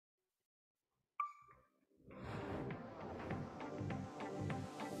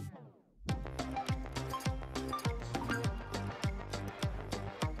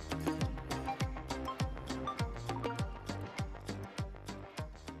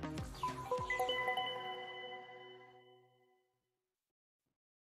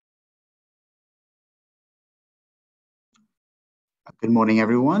Good morning,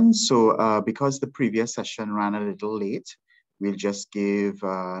 everyone. So because the previous session ran a little late, we'll just give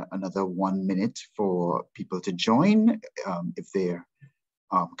another 1 minute for people to join if they're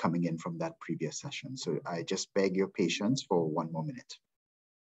coming in from that previous session. So I just beg your patience for 1 more minute.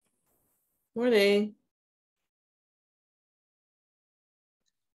 Morning.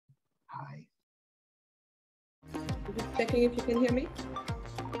 Hi. Just checking if you can hear me.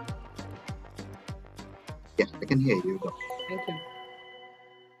 Yes, I can hear you. Thank you.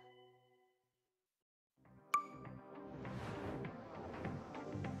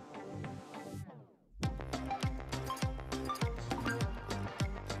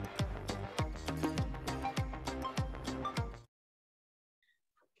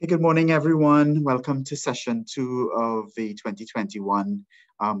 Good morning, everyone. Welcome to session 2 of the 2021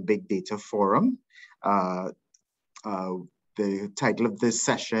 Big Data Forum. The title of this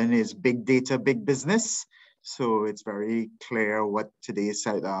session is Big Data, Big Business. So it's very clear what today's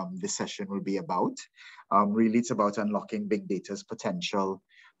this session will be about. Really, it's about unlocking big data's potential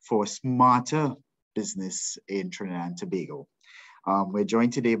for smarter business in Trinidad and Tobago. We're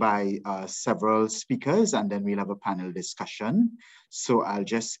joined today by several speakers, and then we'll have a panel discussion. So I'll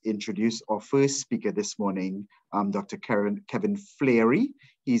just introduce our first speaker this morning, Dr. Kevin Fleary.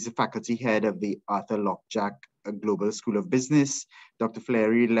 He's the faculty head of the Arthur Lockjack Global School of Business. Dr.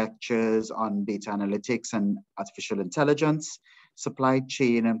 Fleary lectures on data analytics and artificial intelligence, supply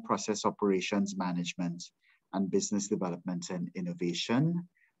chain and process operations management, and business development and innovation.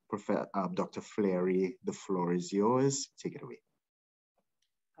 Dr. Fleary, the floor is yours. Take it away.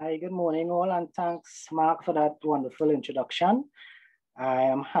 Hi, good morning all, and thanks, Mark, for that wonderful introduction. I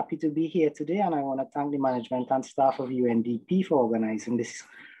am happy to be here today, and I want to thank the management and staff of UNDP for organizing this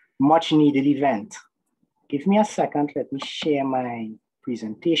much needed event. Give me a second, let me share my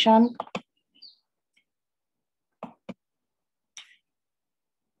presentation.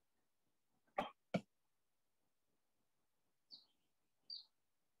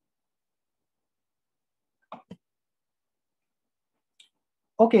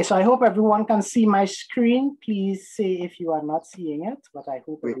 Okay, so I hope everyone can see my screen. Please say if you are not seeing it, but I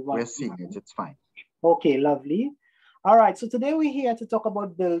hope everyone we're seeing it, it's fine. Okay, lovely. All right, so today we're here to talk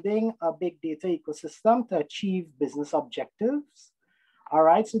about building a big data ecosystem to achieve business objectives. All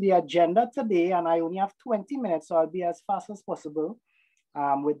right, so the agenda today, and I only have 20 minutes, so I'll be as fast as possible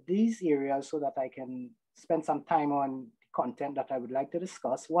with these areas so that I can spend some time on content that I would like to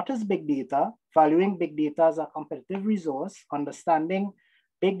discuss. What is big data? Valuing big data as a competitive resource, understanding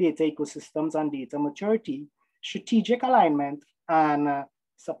big data ecosystems and data maturity, strategic alignment, and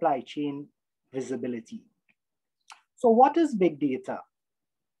supply chain visibility. So what is big data?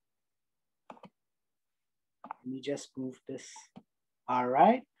 Let me just move this. All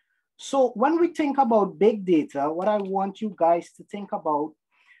right. So when we think about big data, what I want you guys to think about,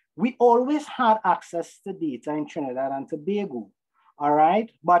 we always had access to data in Trinidad and Tobago. All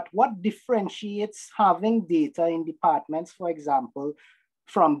right. But what differentiates having data in departments, for example,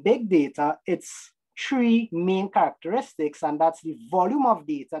 from big data, it's 3 main characteristics, and that's the volume of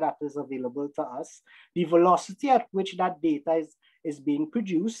data that is available to us, the velocity at which that data is being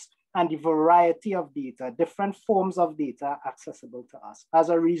produced, and the variety of data, different forms of data accessible to us. As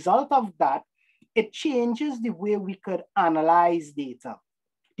a result of that, it changes the way we could analyze data.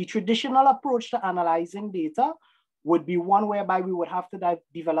 The traditional approach to analyzing data would be one whereby we would have to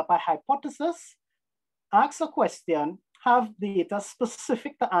develop a hypothesis, ask a question, have data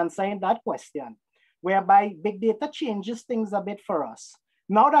specific to answering that question, whereby big data changes things a bit for us.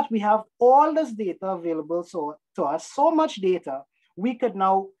 Now that we have all this data available to us, so much data, we could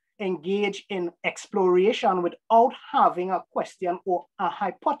now engage in exploration without having a question or a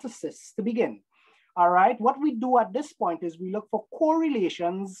hypothesis to begin. All right, what we do at this point is we look for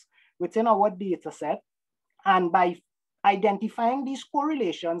correlations within our data set, and by identifying these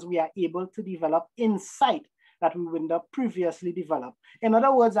correlations, we are able to develop insight that we wouldn't have previously developed. In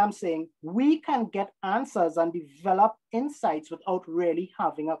other words, I'm saying we can get answers and develop insights without really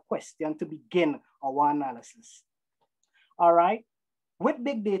having a question to begin our analysis. All right, with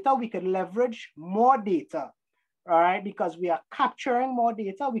big data, we can leverage more data, all right, because we are capturing more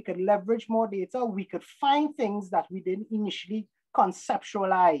data, we could leverage more data, we could find things that we didn't initially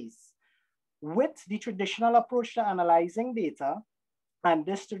conceptualize. With the traditional approach to analyzing data, and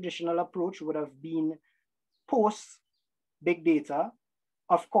this traditional approach would have been post big data.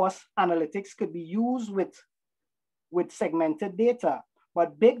 Of course, analytics could be used with segmented data,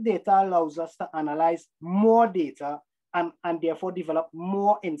 but big data allows us to analyze more data and therefore develop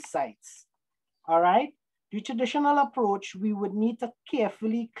more insights. All right. The traditional approach, we would need to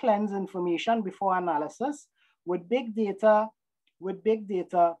carefully cleanse information before analysis. With big data, with big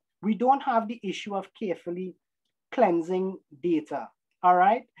data, we don't have the issue of carefully cleansing data, all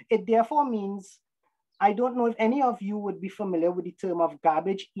right? It therefore means, I don't know if any of you would be familiar with the term of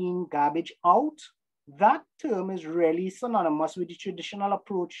garbage in, garbage out. That term is really synonymous with the traditional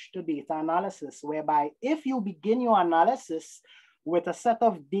approach to data analysis, whereby if you begin your analysis with a set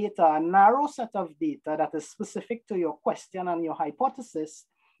of data, a narrow set of data that is specific to your question and your hypothesis,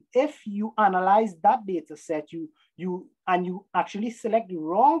 if you analyze that data set, you actually select the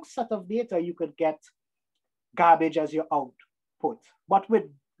wrong set of data, you could get garbage as your output. But with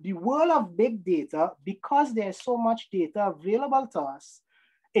the world of big data, because there's so much data available to us,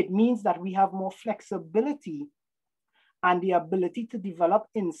 it means that we have more flexibility and the ability to develop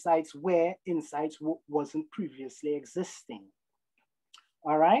insights where insights wasn't previously existing.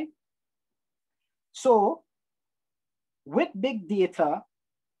 All right? So with big data,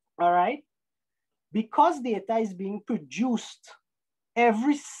 all right, because data is being produced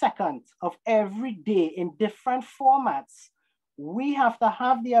every second of every day in different formats, we have to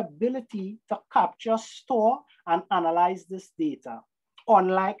have the ability to capture, store, and analyze this data.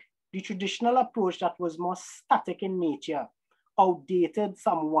 Unlike the traditional approach that was more static in nature, outdated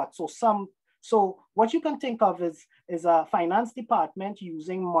somewhat. So what you can think of is a finance department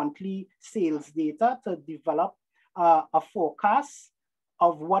using monthly sales data to develop a forecast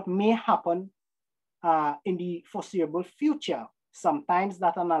of what may happen in the foreseeable future. Sometimes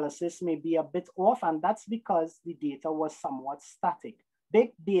that analysis may be a bit off, and that's because the data was somewhat static.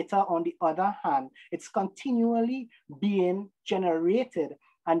 Big data, on the other hand, it's continually being generated.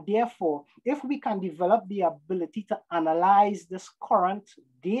 And therefore, if we can develop the ability to analyze this current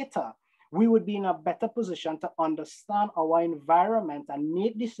data, we would be in a better position to understand our environment and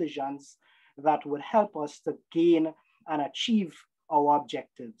make decisions that would help us to gain and achieve our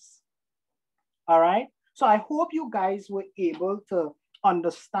objectives. All right? So I hope you guys were able to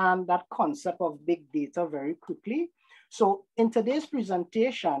understand that concept of big data very quickly. So in today's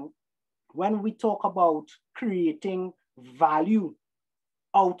presentation, when we talk about creating value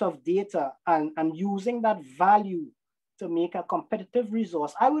out of data and using that value to make a competitive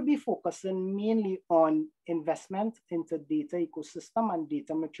resource, I will be focusing mainly on investment into data ecosystem and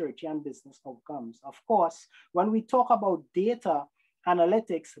data maturity and business outcomes. Of course, when we talk about data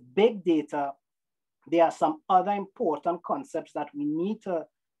analytics, big data, there are some other important concepts that we need to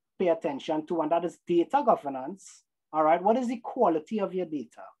pay attention to, and that is data governance. All right, what is the quality of your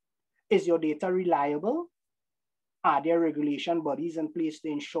data? Is your data reliable? Are there regulation bodies in place to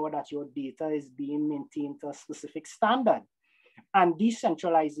ensure that your data is being maintained to a specific standard? And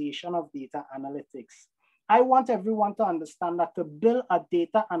decentralization of data analytics. I want everyone to understand that to build a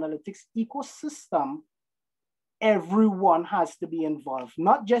data analytics ecosystem, everyone has to be involved,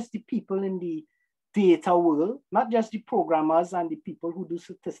 not just the people in the data world, not just the programmers and the people who do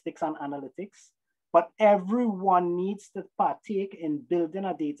statistics and analytics, but everyone needs to partake in building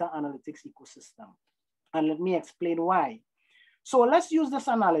a data analytics ecosystem. And let me explain why. So let's use this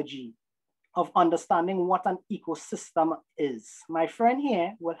analogy of understanding what an ecosystem is. My friend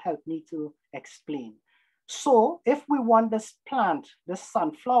here will help me to explain. So if we want this plant, this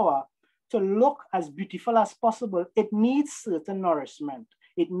sunflower, to look as beautiful as possible, it needs certain nourishment.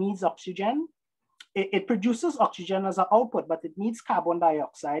 It needs oxygen. It produces oxygen as an output, but it needs carbon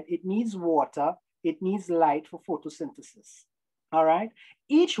dioxide. It needs water. It needs light for photosynthesis. All right.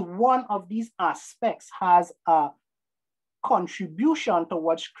 Each one of these aspects has a contribution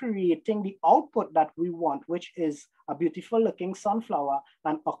towards creating the output that we want, which is a beautiful looking sunflower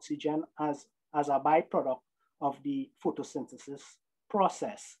and oxygen as a byproduct of the photosynthesis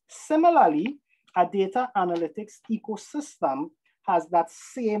process. Similarly, a data analytics ecosystem has that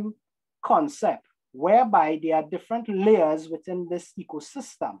same concept, whereby there are different layers within this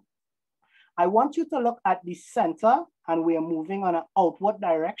ecosystem. I want you to look at the center, and we are moving on an outward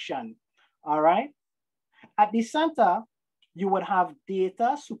direction, all right? At the center, you would have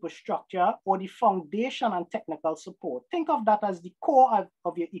data, superstructure, or the foundation and technical support. Think of that as the core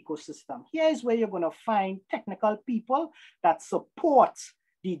of your ecosystem. Here is where you're gonna find technical people that support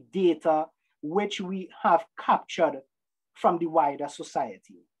the data which we have captured from the wider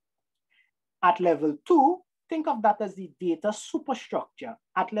society. At level 2, think of that as the data superstructure.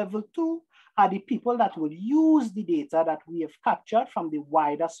 At level 2 are the people that will use the data that we have captured from the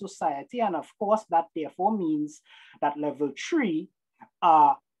wider society. And of course, that therefore means that level 3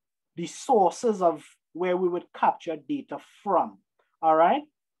 are the sources of where we would capture data from, all right?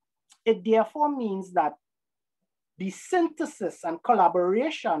 It therefore means that the synthesis and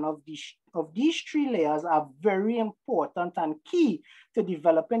collaboration of these 3 layers are very important and key to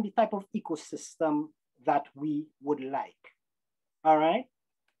developing the type of ecosystem that we would like. All right.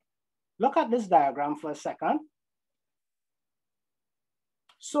 Look at this diagram for a second.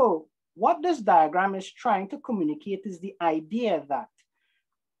 So what this diagram is trying to communicate is the idea that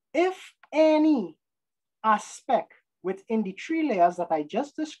if any aspect within the 3 layers that I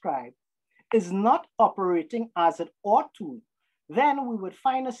just described is not operating as it ought to, then we would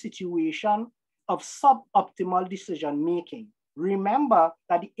find a situation of suboptimal decision making. Remember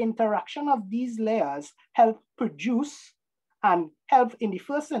that the interaction of these layers help produce and help in the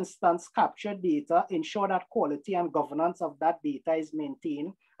first instance capture data, ensure that quality and governance of that data is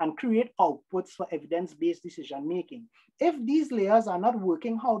maintained, and create outputs for evidence-based decision making. If these layers are not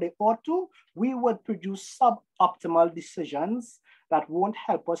working how they ought to, we would produce suboptimal decisions that won't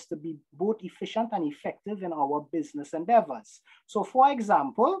help us to be both efficient and effective in our business endeavors. So for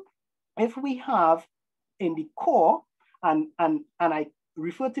example, if we have in the core, and I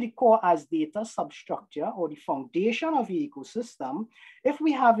refer to the core as data substructure or the foundation of the ecosystem, if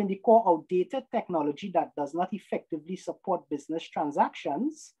we have in the core outdated technology that does not effectively support business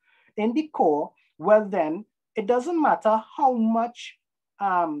transactions in the core, well then, it doesn't matter how much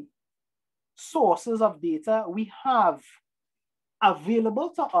sources of data we have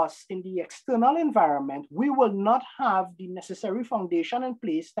available to us in the external environment, we will not have the necessary foundation in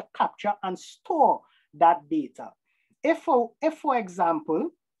place to capture and store that data. If for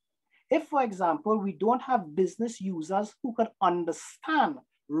example, we don't have business users who could understand,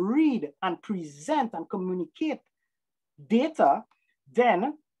 read, and present and communicate data,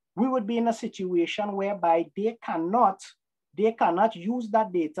 then we would be in a situation whereby they cannot use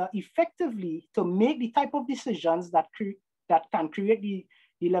that data effectively to make the type of decisions that can create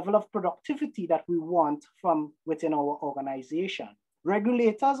the level of productivity that we want from within our organization.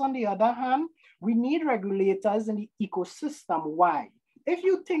 Regulators, on the other hand, we need regulators in the ecosystem. Why? If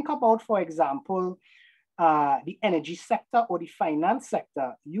you think about, for example, the energy sector or the finance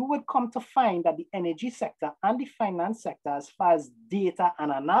sector, you would come to find that the energy sector and the finance sector, as far as data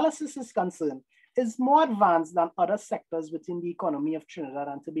and analysis is concerned, is more advanced than other sectors within the economy of Trinidad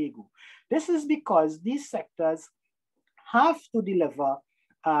and Tobago. This is because these sectors have to deliver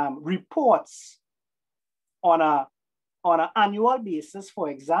reports on an annual basis, for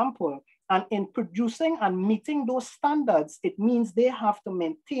example, and in producing and meeting those standards, it means they have to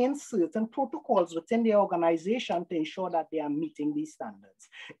maintain certain protocols within the organization to ensure that they are meeting these standards.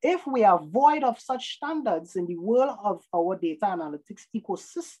 If we are void of such standards in the world of our data analytics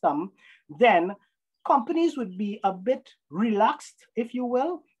ecosystem, then companies would be a bit relaxed, if you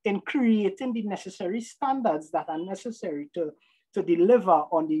will, in creating the necessary standards that are necessary to deliver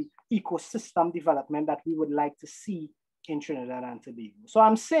on the ecosystem development that we would like to see in Trinidad and Tobago. So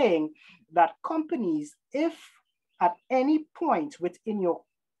I'm saying that companies, if at any point within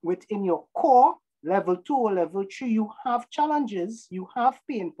your core, level 2 or level 3, you have challenges, you have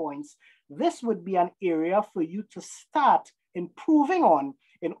pain points, this would be an area for you to start improving on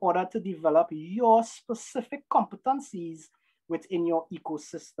in order to develop your specific competencies within your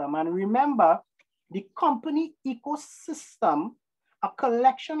ecosystem. And remember, the company ecosystem, a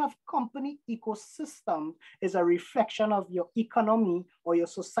collection of company ecosystem, is a reflection of your economy or your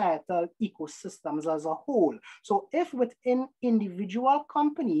societal ecosystems as a whole. So if within individual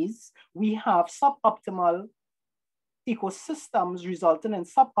companies, we have suboptimal ecosystems resulting in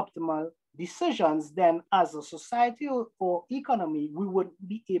suboptimal decisions, then as a society or economy, we would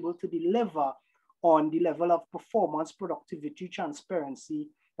be able to deliver on the level of performance, productivity, transparency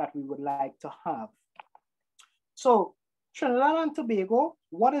that we would like to have. So Trinidad and Tobago,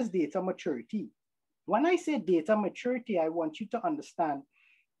 what is data maturity? When I say data maturity, I want you to understand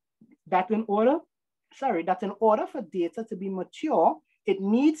that in order for data to be mature, it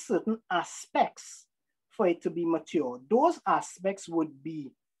needs certain aspects for it to be mature. Those aspects would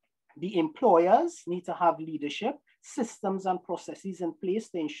be the employers need to have leadership, systems and processes in place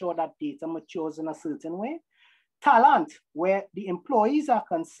to ensure that data matures in a certain way. Talent, where the employees are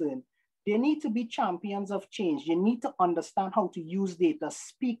concerned, they need to be champions of change. They need to understand how to use data,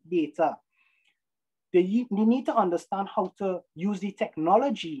 speak data. They need to understand how to use the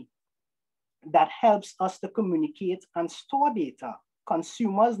technology that helps us to communicate and store data.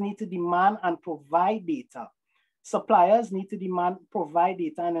 Consumers need to demand and provide data. Suppliers need to demand, provide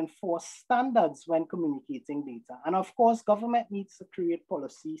data and enforce standards when communicating data. And of course, government needs to create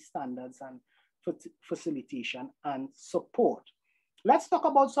policy standards and facilitation and support. Let's talk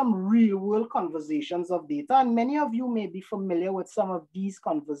about some real world conversations of data. And many of you may be familiar with some of these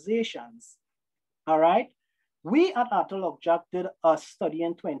conversations. All right. We at Atolokjak did a study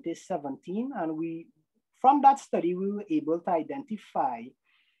in 2017, and from that study, we were able to identify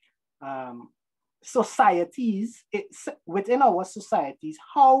societies, within our societies,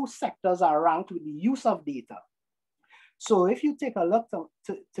 how sectors are ranked with the use of data. So if you take a look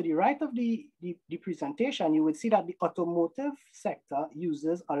to the right of the presentation, you would see that the automotive sector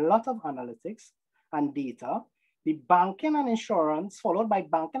uses a lot of analytics and data. The banking and insurance, followed by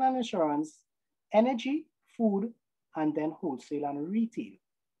banking and insurance, energy, food, and then wholesale and retail.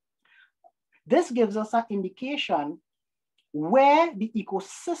 This gives us an indication where the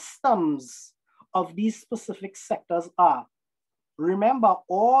ecosystems of these specific sectors are. Remember,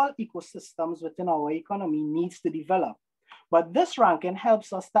 all ecosystems within our economy needs to develop, but this ranking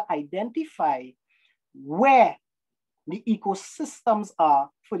helps us to identify where the ecosystems are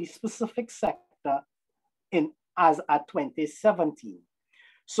for the specific sector as at 2017.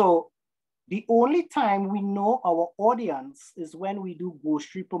 So the only time we know our audience is when we do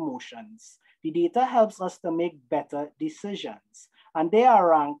grocery promotions. The data helps us to make better decisions, and they are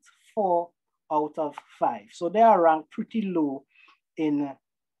ranked 4 out of 5. So they are ranked pretty low in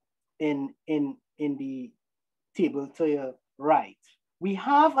the table to your right. We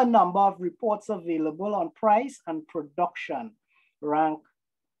have a number of reports available on price and production, rank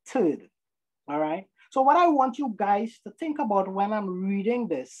 3rd, all right? So what I want you guys to think about when I'm reading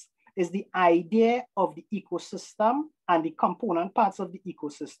this is the idea of the ecosystem and the component parts of the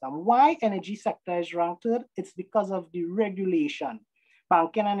ecosystem. Why energy sector is ranked 3rd? It's because of the regulation.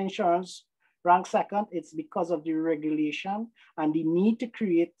 Banking and insurance rank 2nd, it's because of the regulation and the need to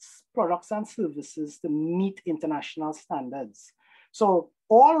create products and services to meet international standards. So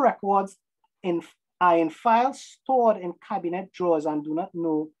all records are in files stored in cabinet drawers and I do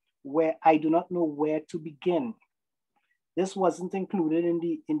not know where to begin. This wasn't included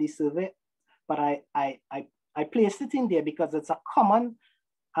in the survey, but I placed it in there because it's a common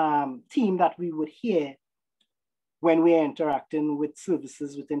theme that we would hear when we're interacting with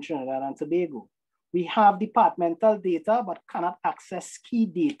services within Trinidad and Tobago. We have departmental data, but cannot access key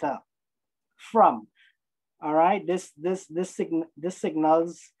data from. All right, this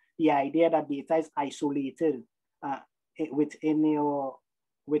signals the idea that data is isolated within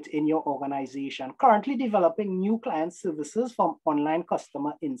your organization. Currently developing new client services from online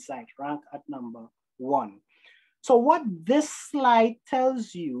customer insight, rank at number 1. So what this slide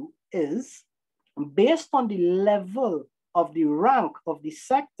tells you is, based on the level of the rank of the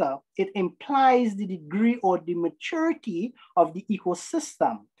sector, it implies the degree or the maturity of the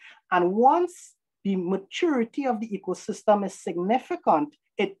ecosystem. And once the maturity of the ecosystem is significant,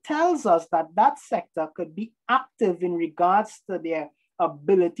 it tells us that that sector could be active in regards to their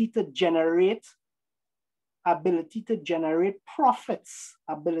ability to generate profits,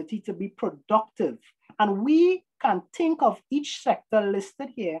 ability to be productive. And we can think of each sector listed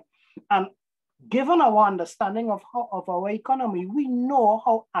here, and given our understanding of our economy, we know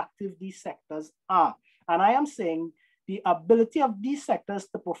how active these sectors are. And I am saying the ability of these sectors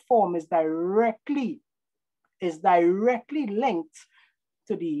to perform is directly linked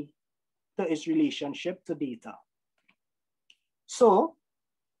to its relationship to data. So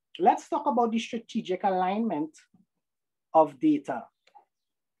let's talk about the strategic alignment of data.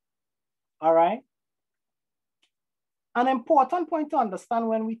 All right. An important point to understand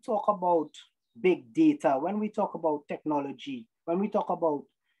when we talk about big data, when we talk about technology, when we talk about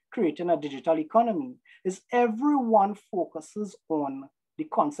creating a digital economy, is everyone focuses on the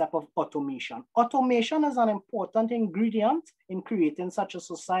concept of automation. Automation is an important ingredient in creating such a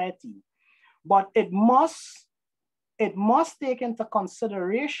society, but it must take into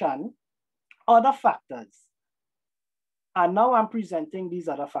consideration other factors. And now I'm presenting these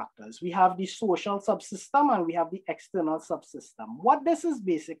other factors. We have the social subsystem and we have the external subsystem. What this is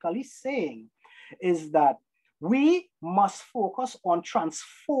basically saying is that we must focus on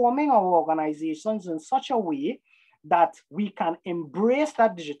transforming our organizations in such a way that we can embrace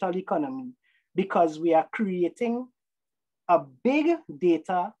that digital economy, because we are creating a big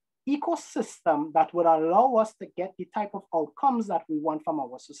data ecosystem that would allow us to get the type of outcomes that we want from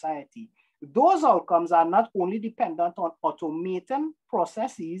our society. Those outcomes are not only dependent on automating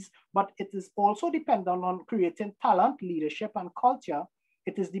processes, but it is also dependent on creating talent, leadership, and culture.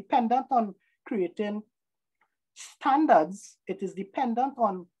 It is dependent on creating standards. It is dependent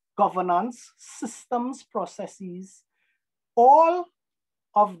on governance, systems, processes. All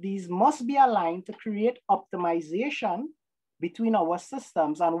of these must be aligned to create optimization between our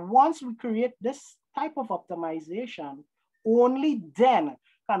systems. And once we create this type of optimization, only then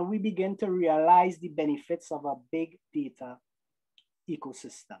can we begin to realize the benefits of a big data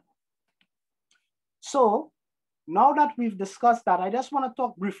ecosystem. So now that we've discussed that, I just want to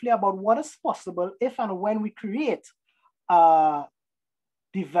talk briefly about what is possible if and when we create a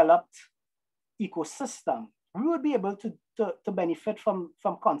developed ecosystem, we would be able to benefit from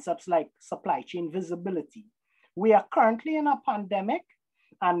concepts like supply chain visibility. We are currently in a pandemic,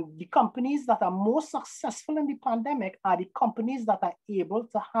 and the companies that are most successful in the pandemic are the companies that are able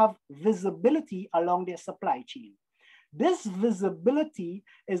to have visibility along their supply chain. This visibility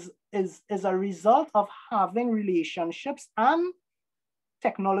is a result of having relationships and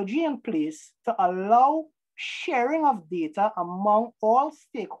technology in place to allow sharing of data among all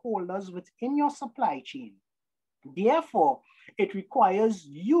stakeholders within your supply chain. Therefore, it requires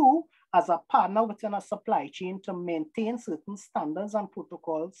you as a partner within a supply chain to maintain certain standards and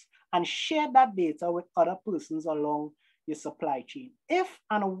protocols and share that data with other persons along your supply chain. If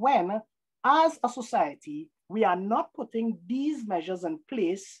and when, as a society, we are not putting these measures in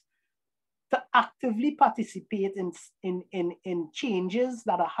place to actively participate in changes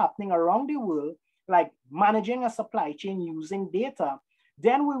that are happening around the world, like managing a supply chain using data,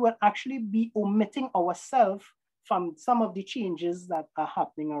 then we will actually be omitting ourselves from some of the changes that are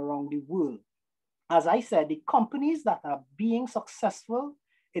happening around the world. As I said, the companies that are being successful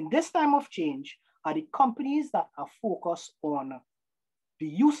in this time of change are the companies that are focused on the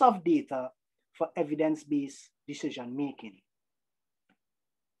use of data for evidence-based decision-making.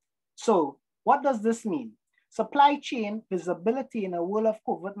 So what does this mean? Supply chain visibility in a world of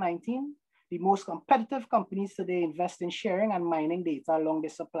COVID-19, the most competitive companies today invest in sharing and mining data along the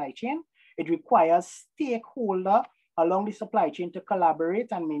supply chain. It requires stakeholders along the supply chain to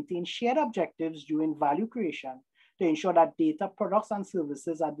collaborate and maintain shared objectives during value creation to ensure that data, products, and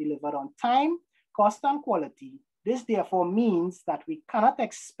services are delivered on time, cost, and quality. This therefore means that we can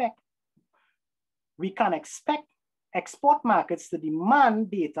expect export markets to demand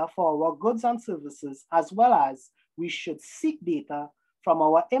data for our goods and services, as well as we should seek data from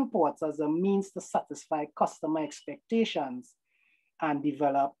our imports as a means to satisfy customer expectations and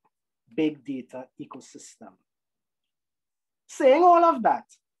develop big data ecosystem. Saying all of that,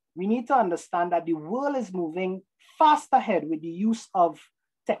 we need to understand that the world is moving fast ahead with the use of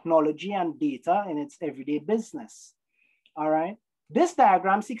technology and data in its everyday business. All right. This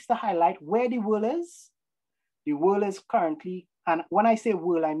diagram seeks to highlight where the world is. The world is currently, and when I say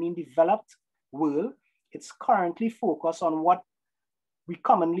world, I mean developed world. It's currently focused on what we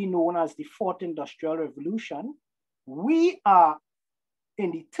commonly know as the fourth industrial revolution. We are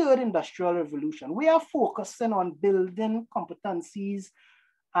in the third industrial revolution. We are focusing on building competencies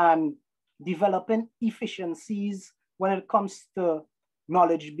and developing efficiencies when it comes to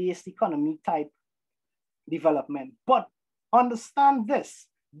knowledge-based economy type development. But understand this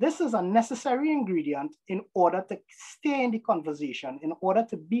is a necessary ingredient in order to stay in the conversation, in order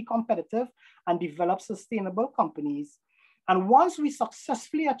to be competitive and develop sustainable companies. And once we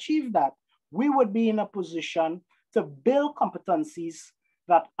successfully achieve that, we would be in a position to build competencies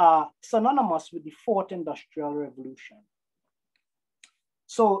that are synonymous with the fourth industrial revolution.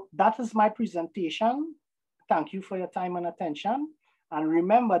 So that is my presentation. Thank you for your time and attention. And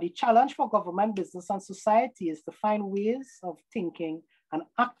remember, the challenge for government, business, and society is to find ways of thinking and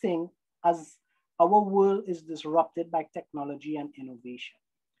acting as our world is disrupted by technology and innovation.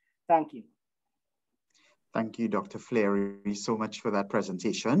 Thank you. Thank you, Dr. Fleary, so much for that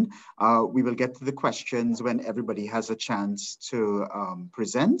presentation. We will get to the questions when everybody has a chance to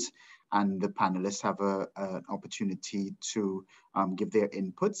present, and the panelists have an opportunity to give their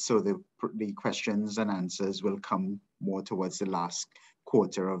input. So the questions and answers will come more towards the last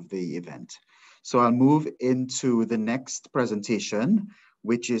quarter of the event. So I'll move into the next presentation,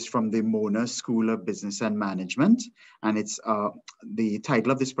 which is from the Mona School of Business and Management. And it's the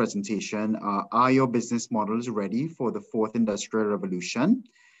title of this presentation, Are Your Business Models Ready for the Fourth Industrial Revolution?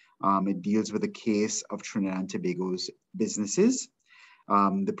 It deals with the case of Trinidad and Tobago's businesses.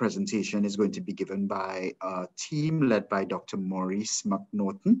 The presentation is going to be given by a team led by Dr. Maurice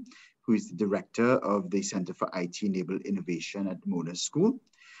McNaughton, who is the director of the Center for IT-Enabled Innovation at Mona School.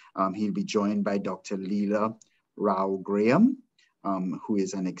 He'll be joined by Dr. Lila Rao Graham, who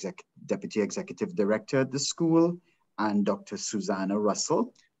is an Deputy Executive Director at the school, and Dr. Suzana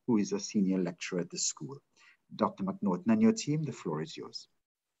Russell, who is a Senior Lecturer at the school. Dr. McNaughton and your team, the floor is yours.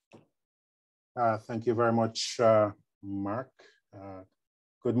 Thank you very much, Mark.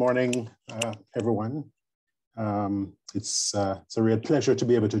 Good morning, everyone. It's a real pleasure to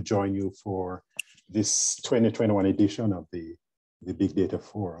be able to join you for this 2021 edition of the Big Data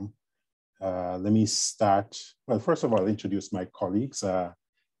Forum. Let me start. Well, first of all, introduce my colleagues.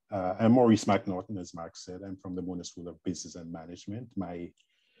 I'm Maurice McNaughton, as Mark said. I'm from the Mona School of Business and Management. My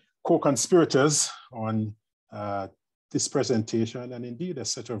co-conspirators on this presentation, and indeed a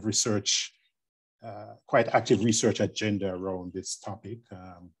set of research, quite active research agenda around this topic.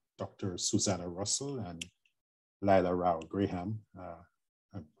 Dr. Suzana Russell and Lila Rao Graham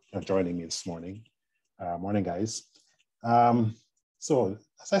are joining me this morning. Morning, guys. So,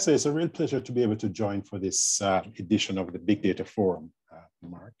 as I say, it's a real pleasure to be able to join for this edition of the Big Data Forum,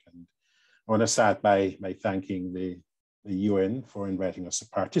 Mark. And I want to start by thanking the UN for inviting us to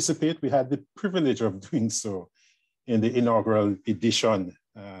participate. We had the privilege of doing so in the inaugural edition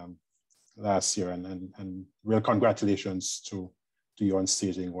last year, and real congratulations to you on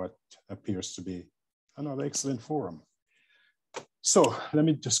staging what appears to be another excellent forum. So let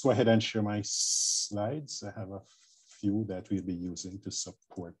me just go ahead and share my slides. I have a few that we'll be using to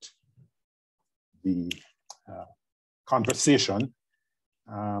support the conversation.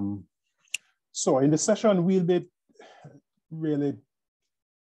 So in the session, we'll be really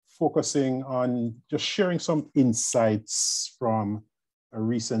focusing on just sharing some insights from a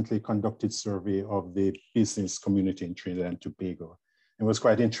recently conducted survey of the business community in Trinidad and Tobago. It was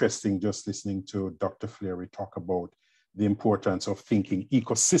quite interesting just listening to Dr. Fleary talk about the importance of thinking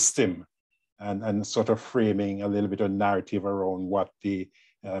ecosystem and sort of framing a little bit of narrative around what the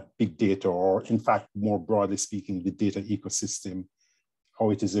big data, or in fact, more broadly speaking, the data ecosystem, how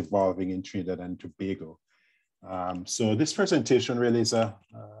it is evolving in Trinidad and Tobago. So this presentation really is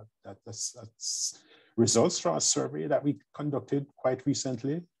that's results from a survey that we conducted quite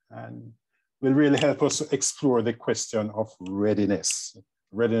recently, and will really help us explore the question of readiness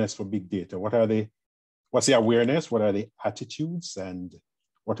for big data. What's the awareness? What are the attitudes? And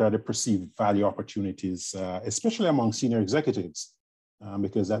what are the perceived value opportunities, especially among senior executives?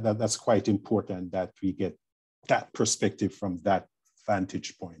 Because that's quite important that we get that perspective from that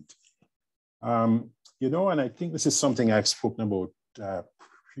vantage point. You know, and I think this is something I've spoken about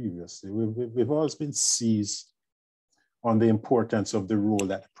previously. We've always been seized on the importance of the role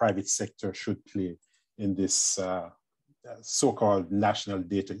that the private sector should play in this so-called national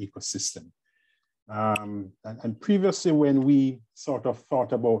data ecosystem. And previously, when we sort of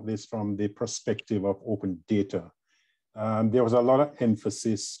thought about this from the perspective of open data, there was a lot of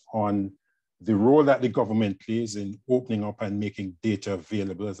emphasis on the role that the government plays in opening up and making data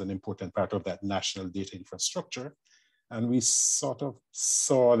available as an important part of that national data infrastructure. And we sort of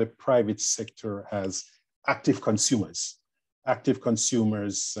saw the private sector as active consumers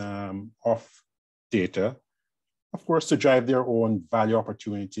of data, of course, to drive their own value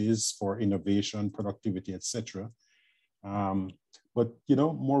opportunities for innovation, productivity, etc. But you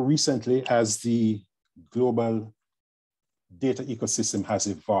know, more recently, as the global data ecosystem has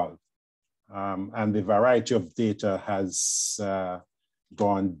evolved, and the variety of data has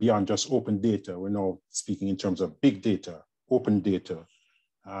gone beyond just open data. We're now speaking in terms of big data, open data,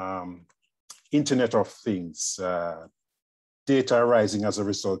 Internet of Things, data arising as a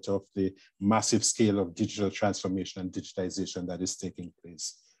result of the massive scale of digital transformation and digitization that is taking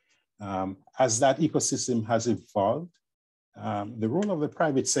place. As that ecosystem has evolved, the role of the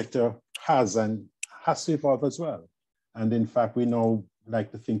private sector has to evolve as well. And in fact, we now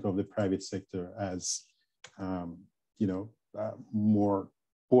like to think of the private sector as, you know, more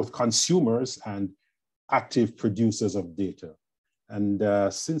both consumers and active producers of data. And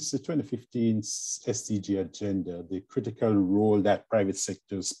since the 2015 SDG agenda, the critical role that private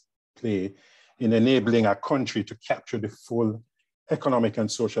sectors play in enabling a country to capture the full economic and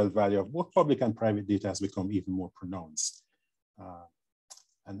social value of both public and private data has become even more pronounced.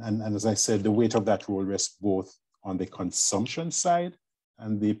 And as I said, the weight of that role rests both on the consumption side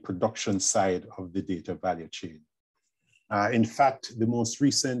and the production side of the data value chain. In fact, the most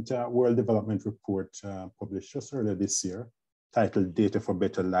recent World Development Report published just earlier this year, titled Data for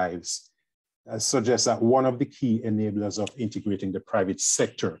Better Lives, suggests that one of the key enablers of integrating the private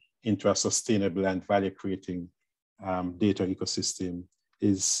sector into a sustainable and value-creating data ecosystem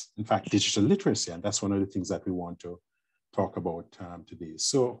is, in fact, digital literacy. And that's one of the things that we want to talk about today.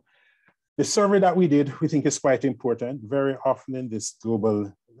 So the survey that we did, we think is quite important. Very often in this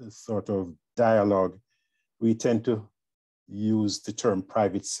global sort of dialogue, we tend to use the term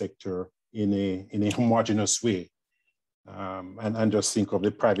private sector in a homogeneous way. And just think of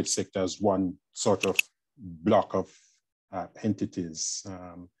the private sector as one sort of block of entities.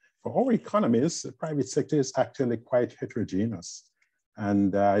 For our economies, the private sector is actually quite heterogeneous.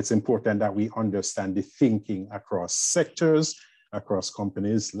 And it's important that we understand the thinking across sectors, across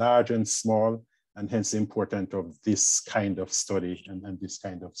companies, large and small, and hence the importance of this kind of study and this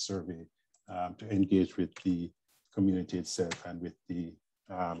kind of survey to engage with the community itself and with the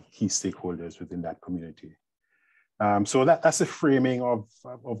key stakeholders within that community. So that's the framing of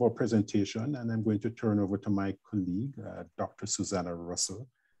our presentation, and I'm going to turn over to my colleague, Dr. Suzana Russell,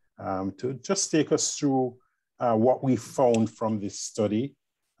 to just take us through what we found from this study,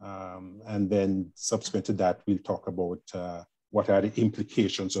 And then subsequent to that, we'll talk about what are the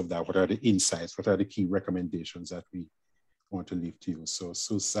implications of that, what are the insights, what are the key recommendations that we want to leave to you. So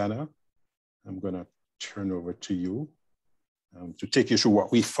Suzana, I'm gonna turn over to you to take you through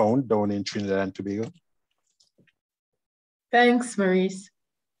what we found down in Trinidad and Tobago. Thanks, Maurice.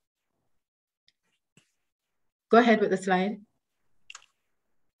 Go ahead with the slide.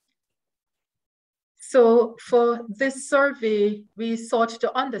 So for this survey, we sought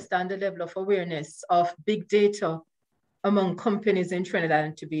to understand the level of awareness of big data among companies in Trinidad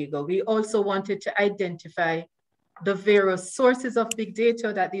and Tobago. We also wanted to identify the various sources of big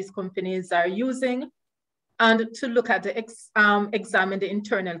data that these companies are using and to look at examine the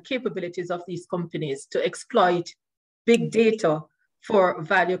internal capabilities of these companies to exploit big data for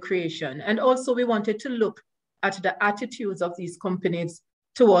value creation. And also we wanted to look at the attitudes of these companies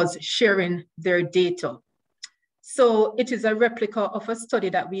towards sharing their data. So it is a replica of a study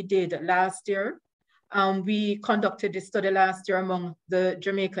that we did last year. We conducted this study last year among the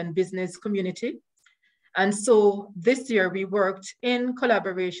Jamaican business community. And so this year we worked in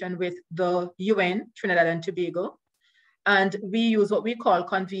collaboration with the UN, Trinidad and Tobago, and we use what we call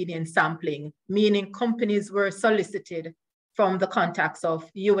convenience sampling, meaning companies were solicited from the contacts of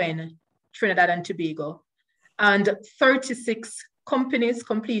UN, Trinidad and Tobago. And 36 companies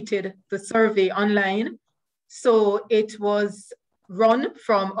completed the survey online. So it was run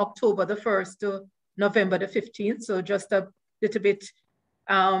from October the 1st to November the 15th. So just a little bit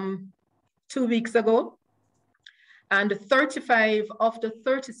 2 weeks ago. And 35 of the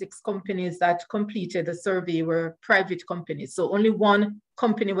 36 companies that completed the survey were private companies. So only one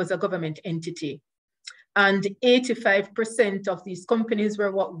company was a government entity. And 85% of these companies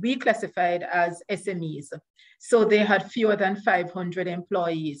were what we classified as SMEs. So they had fewer than 500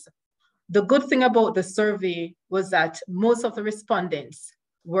 employees. The good thing about the survey was that most of the respondents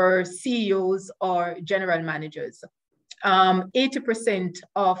were CEOs or general managers. 80%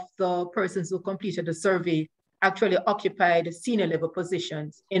 of the persons who completed the survey actually occupied senior level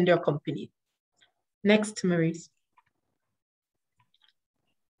positions in their company. Next, Maurice.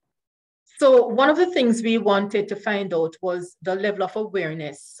 So one of the things we wanted to find out was the level of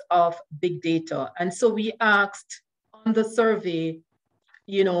awareness of big data. And so we asked on the survey,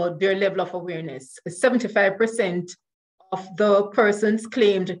 you know, their level of awareness. 75% of the persons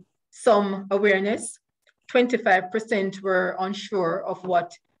claimed some awareness. 25% were unsure of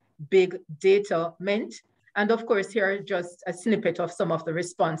what big data meant. And of course, here are just a snippet of some of the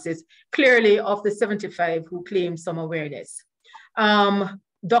responses, clearly of the 75 who claimed some awareness.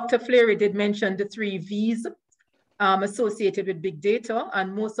 Dr. Fleary did mention the 3 V's associated with big data,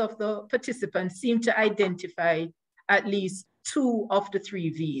 and most of the participants seem to identify at least 2 of the 3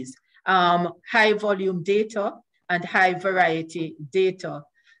 V's, high volume data and high variety data.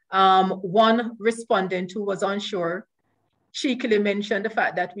 One respondent who was unsure cheekily mentioned the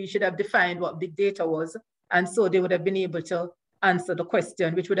fact that we should have defined what big data was, and so they would have been able to answer the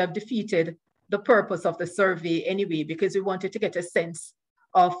question, which would have defeated the purpose of the survey anyway, because we wanted to get a sense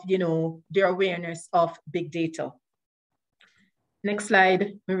of, you know, their awareness of big data. Next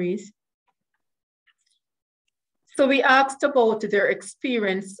slide, Maurice. So we asked about their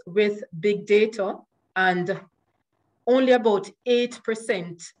experience with big data, and only about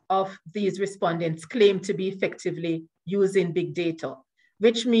 8% of these respondents claim to be effectively using big data,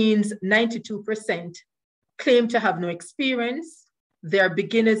 which means 92% claim to have no experience, they're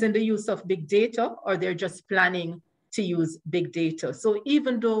beginners in the use of big data, or they're just planning to use big data. So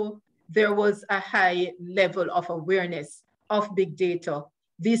even though there was a high level of awareness of big data,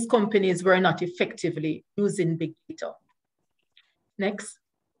 these companies were not effectively using big data. Next.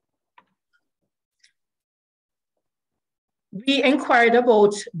 We inquired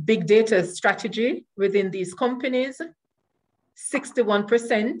about big data strategy within these companies.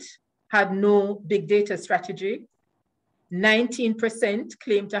 61% had no big data strategy. 19%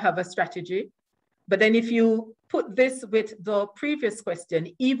 claimed to have a strategy. But then if you put this with the previous question,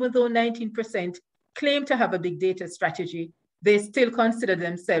 even though 19% claim to have a big data strategy, they still consider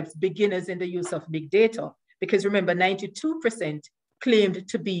themselves beginners in the use of big data. Because remember, 92% claimed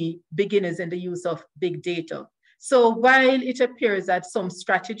to be beginners in the use of big data. So while it appears that some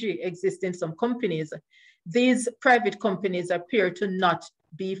strategy exists in some companies, these private companies appear to not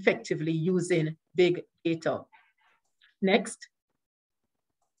be effectively using big data. Next.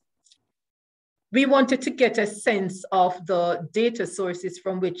 We wanted to get a sense of the data sources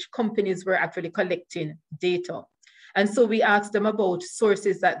from which companies were actually collecting data. And so we asked them about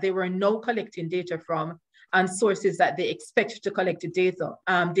sources that they were now collecting data from and sources that they expect to collect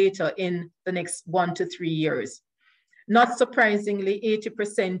data in the next 1 to 3 years. Not surprisingly,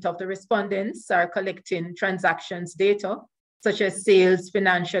 80% of the respondents are collecting transactions data, such as sales,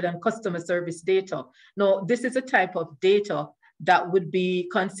 financial, and customer service data. Now, this is a type of data that would be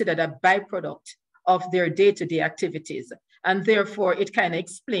considered a byproduct of their day-to-day activities. And therefore, it kind of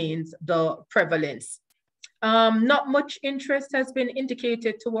explains the prevalence. Not much interest has been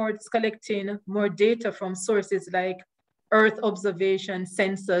indicated towards collecting more data from sources like Earth observation,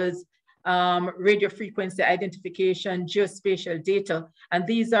 sensors, radio frequency identification, geospatial data, and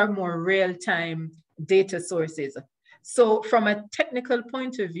these are more real-time data sources. So from a technical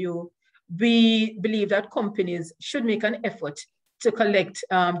point of view, we believe that companies should make an effort to collect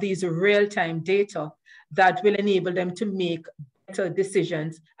these real-time data that will enable them to make better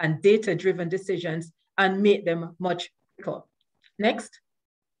decisions and data-driven decisions and make them much quicker. Next.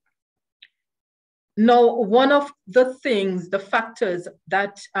 Now, one of the things, the factors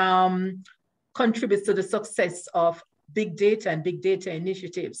that contributes to the success of big data and big data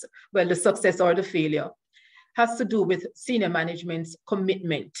initiatives, well, the success or the failure, has to do with senior management's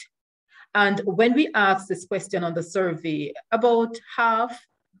commitment. And when we asked this question on the survey, about half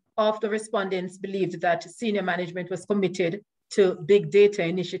of the respondents believed that senior management was committed to big data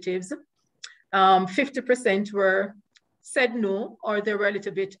initiatives. 50% said no, or they were a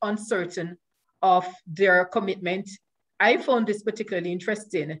little bit uncertain of their commitment. I found this particularly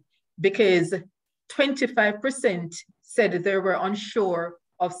interesting because 25% said they were unsure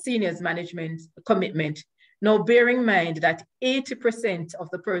of seniors management commitment. Now, bearing in mind that 80% of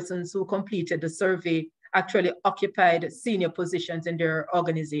the persons who completed the survey actually occupied senior positions in their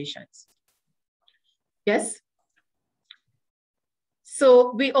organizations. Yes?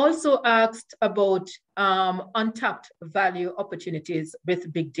 So we also asked about untapped value opportunities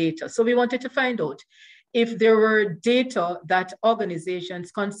with big data. So we wanted to find out if there were data that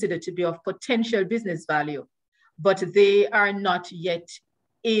organizations consider to be of potential business value, but they are not yet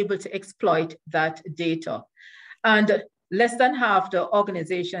able to exploit that data. And less than half the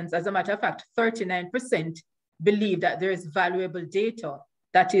organizations, as a matter of fact, 39% believe that there is valuable data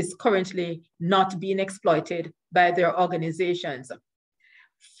that is currently not being exploited by their organizations.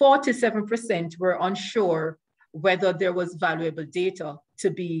 47% were unsure whether there was valuable data to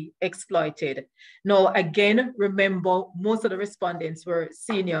be exploited. Now, again, remember, most of the respondents were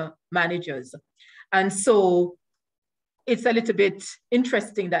senior managers. And so it's a little bit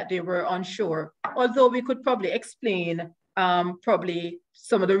interesting that they were unsure, although we could probably explain probably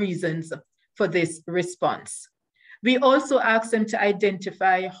some of the reasons for this response. We also asked them to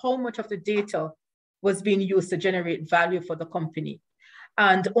identify how much of the data was being used to generate value for the company.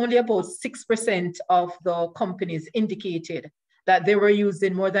 And only about 6% of the companies indicated that they were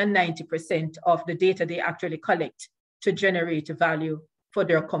using more than 90% of the data they actually collect to generate value for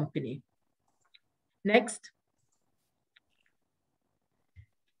their company. Next.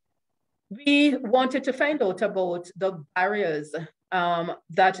 We wanted to find out about the barriers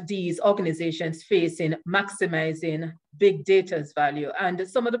that these organizations face in maximizing big data's value. And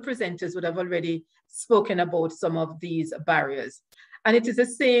some of the presenters would have already spoken about some of these barriers. And it is the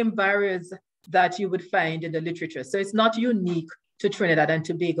same barriers that you would find in the literature. So it's not unique to Trinidad and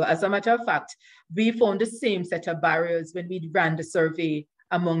Tobago. As a matter of fact, we found the same set of barriers when we ran the survey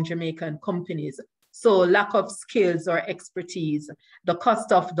among Jamaican companies. So lack of skills or expertise, the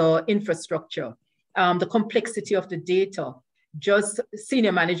cost of the infrastructure, the complexity of the data, just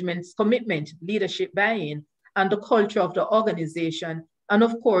senior management's commitment, leadership buy-in, and the culture of the organization. And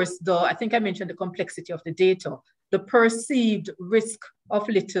of course, I think I mentioned the complexity of the data, the perceived risk of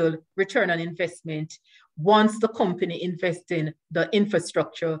little return on investment once the company invests in the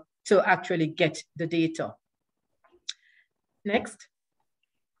infrastructure to actually get the data. Next.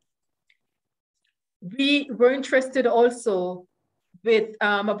 We were interested also with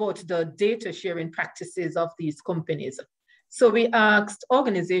about the data sharing practices of these companies. So we asked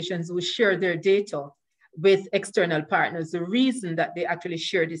organizations who share their data with external partners the reason that they actually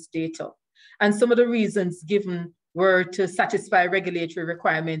share this data. And some of the reasons given were to satisfy regulatory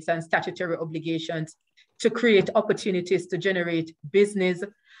requirements and statutory obligations, to create opportunities to generate business,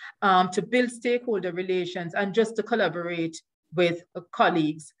 to build stakeholder relations, and just to collaborate with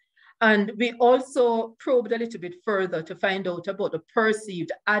colleagues. And we also probed a little bit further to find out about the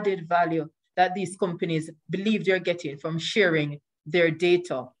perceived added value that these companies believe they're getting from sharing their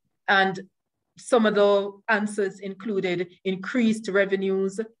data. And some of the answers included increased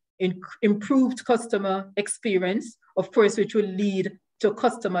revenues, improved customer experience, of course, which will lead to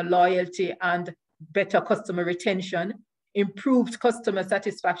customer loyalty and better customer retention, improved customer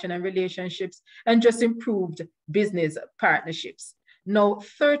satisfaction and relationships, and just improved business partnerships. Now,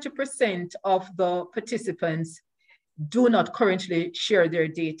 30% of the participants do not currently share their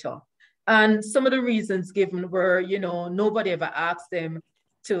data. And some of the reasons given were, you know, nobody ever asked them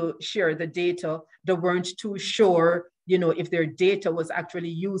to share the data. They weren't too sure, you know, if their data was actually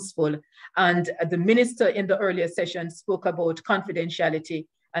useful. And the minister in the earlier session spoke about confidentiality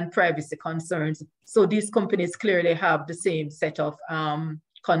and privacy concerns. So these companies clearly have the same set of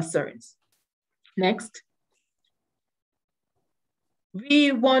concerns. Next.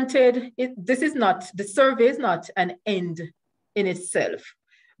 We wanted, the survey is not an end in itself.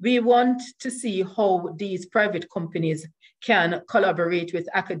 We want to see how these private companies can collaborate with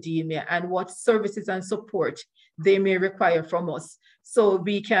academia and what services and support they may require from us so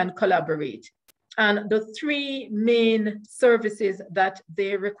we can collaborate. And the three main services that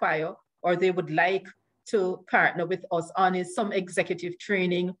they require or they would like to partner with us on is some executive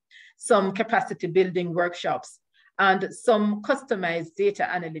training, some capacity building workshops, and some customized data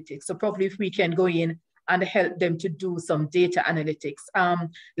analytics. So probably if we can go in and help them to do some data analytics.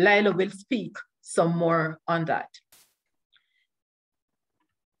 Lila will speak some more on that.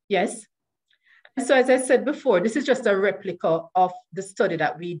 Yes. So as I said before, this is just a replica of the study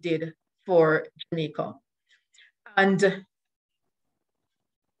that we did for Jamaica. And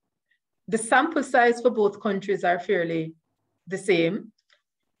the sample size for both countries are fairly the same.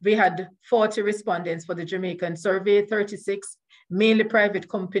 We had 40 respondents for the Jamaican survey, 36, mainly private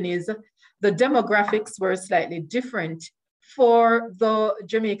companies. The demographics were slightly different. For the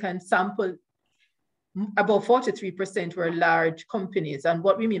Jamaican sample, about 43% were large companies. And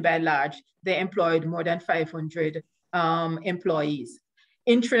what we mean by large, they employed more than 500 employees.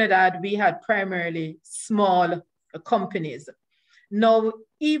 In Trinidad, we had primarily small companies. Now,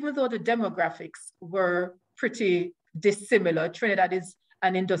 even though the demographics were pretty dissimilar, Trinidad is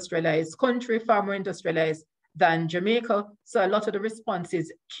an industrialized country, far more industrialized than Jamaica. So a lot of the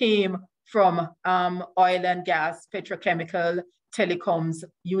responses came from oil and gas, petrochemical, telecoms,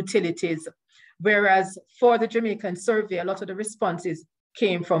 utilities. Whereas for the Jamaican survey, a lot of the responses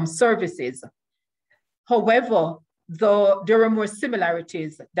came from services. However, there were more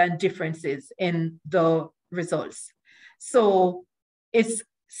similarities than differences in the results. So it's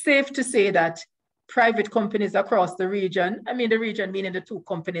safe to say that private companies across the region, I mean the region meaning the two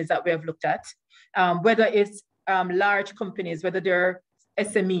companies that we have looked at, whether it's large companies, whether they're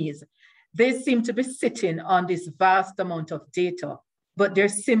SMEs, they seem to be sitting on this vast amount of data, but they're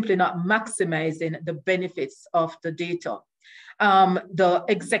simply not maximizing the benefits of the data. The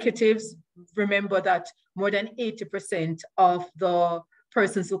executives, remember that more than 80% of the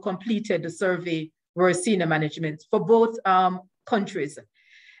persons who completed the survey were senior management for both countries.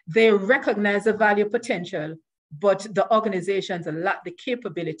 They recognize the value potential, but the organizations lack the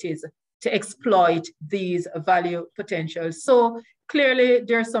capabilities to exploit these value potentials. So clearly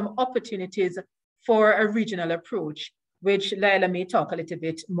there are some opportunities for a regional approach, which Lila may talk a little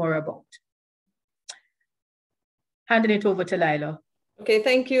bit more about. Handing it over to Lila. Okay,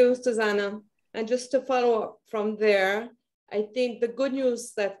 thank you, Suzana. And just to follow up from there, I think the good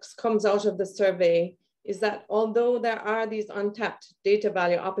news that comes out of the survey is that although there are these untapped data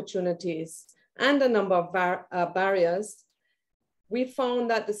value opportunities and a number of barriers, we found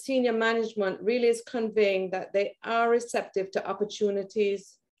that the senior management really is conveying that they are receptive to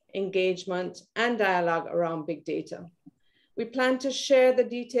opportunities, engagement, and dialogue around big data. We plan to share the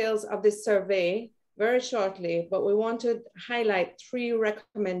details of this survey very shortly, but we want to highlight 3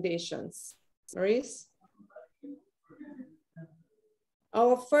 recommendations. Maurice?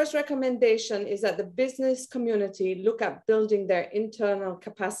 Our first recommendation is that the business community look at building their internal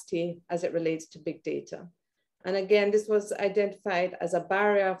capacity as it relates to big data. And again, this was identified as a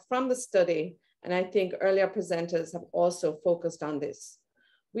barrier from the study, and I think earlier presenters have also focused on this.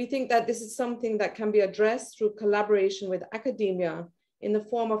 We think that this is something that can be addressed through collaboration with academia in the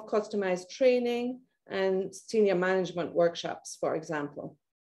form of customized training and senior management workshops, for example.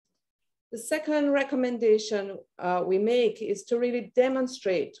 The second recommendation we make is to really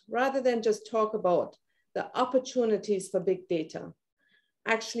demonstrate, rather than just talk about, the opportunities for big data.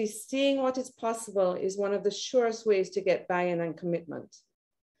 Actually seeing what is possible is one of the surest ways to get buy-in and commitment.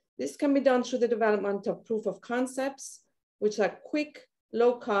 This can be done through the development of proof of concepts, which are quick,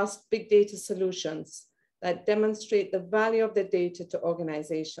 low-cost big data solutions that demonstrate the value of the data to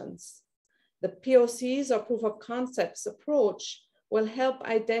organizations. The POCs, or proof of concepts approach, will help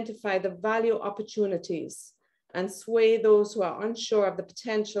identify the value opportunities and sway those who are unsure of the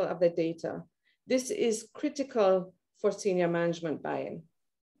potential of the data. This is critical for senior management buy-in.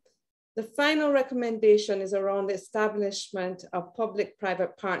 The final recommendation is around the establishment of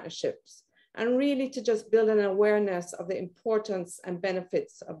public-private partnerships, and really to just build an awareness of the importance and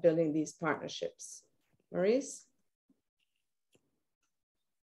benefits of building these partnerships. Maurice?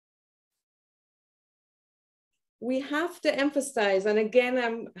 we have to emphasize, and again,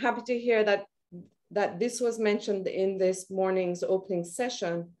 I'm happy to hear that this was mentioned in this morning's opening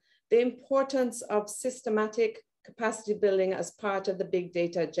session, the importance of systematic capacity building as part of the big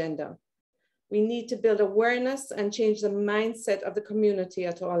data agenda. We need to build awareness and change the mindset of the community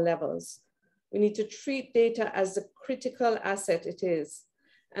at all levels. We need to treat data as the critical asset it is.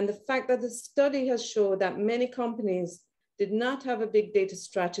 And the fact that the study has shown that many companies did not have a big data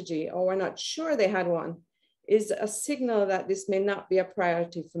strategy or were not sure they had one is a signal that this may not be a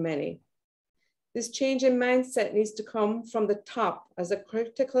priority for many. This change in mindset needs to come from the top, as a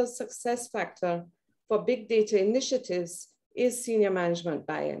critical success factor for big data initiatives is senior management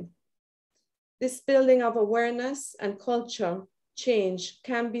buy-in. This building of awareness and culture change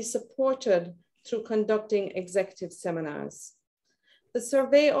can be supported through conducting executive seminars. The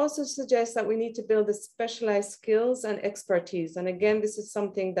survey also suggests that we need to build the specialized skills and expertise. And again, this is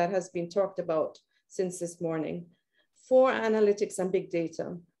something that has been talked about since this morning for analytics and big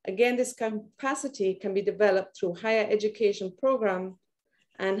data. Again, this capacity can be developed through higher education program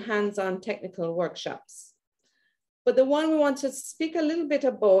and hands-on technical workshops. But the one we want to speak a little bit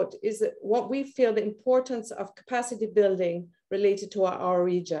about is what we feel the importance of capacity building related to our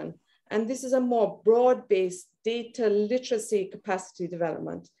region. And this is a more broad-based data literacy capacity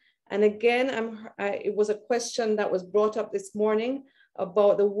development. And again, it was a question that was brought up this morning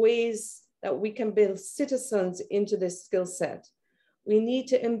about the ways that we can build citizens into this skill set. We need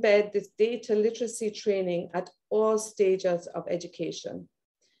to embed this data literacy training at all stages of education.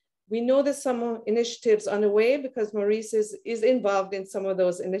 We know there's some initiatives underway because Maurice is involved in some of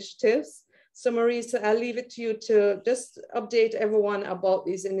those initiatives. So Maurice, I'll leave it to you to just update everyone about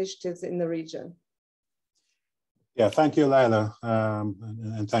these initiatives in the region. Yeah, thank you, Lila.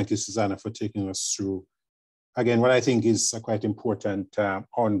 And thank you, Suzana, for taking us through, again, what I think is a quite important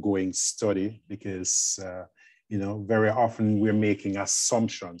ongoing study, because you know, very often we're making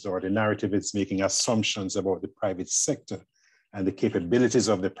assumptions, or the narrative is making assumptions about the private sector and the capabilities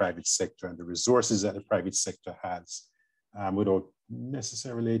of the private sector and the resources that the private sector has, without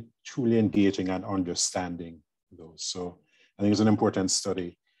necessarily truly engaging and understanding those. So I think it's an important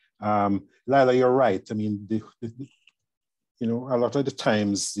study. Lila, you're right. I mean, you know, a lot of the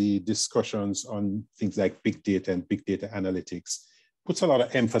times the discussions on things like big data and big data analytics puts a lot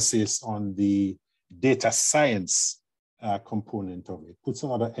of emphasis on the data science component of it, puts a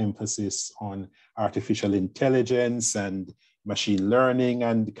lot of emphasis on artificial intelligence and machine learning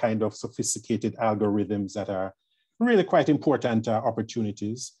and the kind of sophisticated algorithms that are really quite important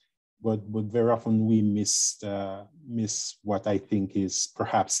opportunities. But very often we miss what I think is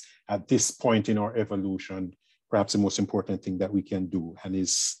perhaps at this point in our evolution, perhaps the most important thing that we can do, and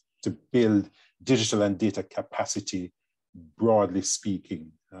is to build digital and data capacity, broadly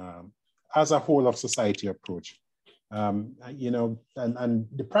speaking, as a whole of society approach. You know, and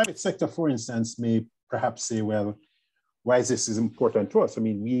the private sector, for instance, may perhaps say, well, why is this important to us? I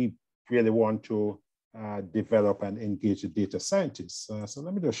mean, we really want to develop and engage the data scientists. So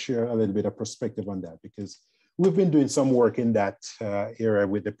let me just share a little bit of perspective on that, because we've been doing some work in that area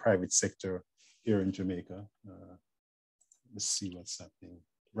with the private sector here in Jamaica. Let's see what's happening.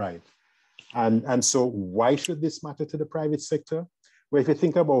 Right. And so why should this matter to the private sector? Well, if you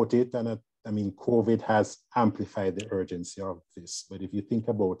think about it, and I mean, COVID has amplified the urgency of this, but if you think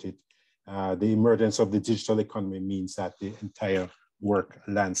about it, the emergence of the digital economy means that the entire work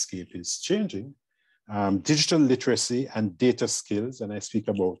landscape is changing. Digital literacy and data skills, and I speak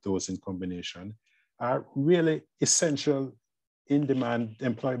about those in combination, are really essential in-demand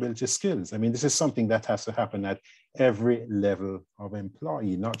employability skills. I mean, this is something that has to happen at every level of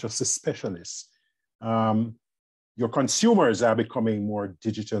employee, not just the specialists. Your consumers are becoming more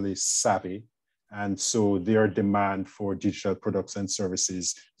digitally savvy, and so their demand for digital products and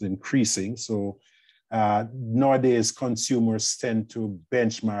services is increasing. So nowadays, consumers tend to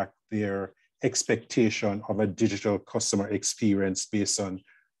benchmark their expectation of a digital customer experience based on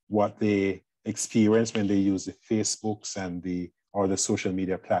what they experience when they use the Facebooks and the social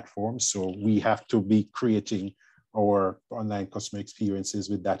media platforms. So we have to be creating our online customer experiences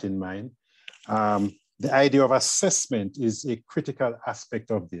with that in mind. The idea of assessment is a critical aspect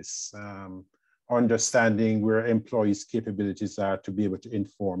of this. Understanding where employees' capabilities are to be able to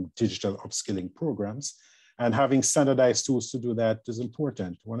inform digital upskilling programs, and having standardized tools to do that is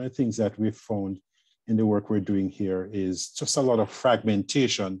important. One of the things that we've found in the work we're doing here is just a lot of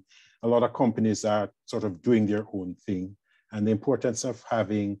fragmentation. A lot of companies are sort of doing their own thing, and the importance of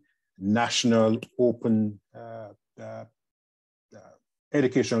having national open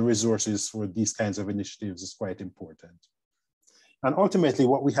educational resources for these kinds of initiatives is quite important. And ultimately,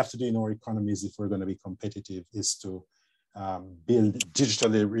 what we have to do in our economies, if we're going to be competitive, is to build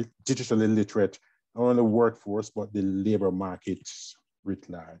digitally literate, not only the workforce, but the labor market writ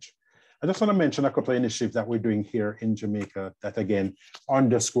large. I just want to mention a couple of initiatives that we're doing here in Jamaica that, again,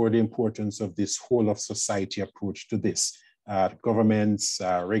 underscore the importance of this whole of society approach to this. Governments,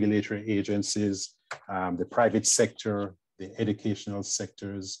 regulatory agencies, the private sector, the educational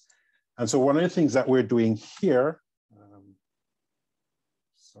sectors. And so one of the things that we're doing here,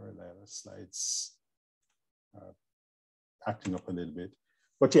 sorry, the slides acting up a little bit.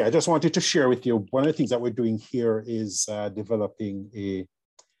 But yeah, I just wanted to share with you, one of the things that we're doing here is developing a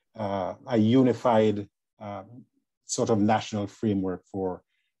unified sort of national framework for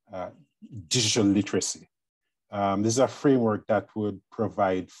digital literacy. This is a framework that would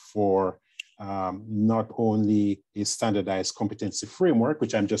provide for not only a standardized competency framework,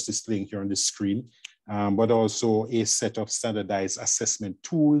 which I'm just displaying here on the screen, but also a set of standardized assessment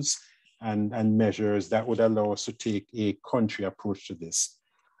tools and measures that would allow us to take a country approach to this.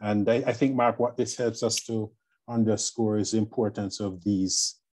 And I think, Mark, what this helps us to underscore is the importance of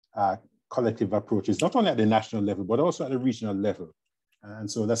these collective approaches, not only at the national level, but also at the regional level. And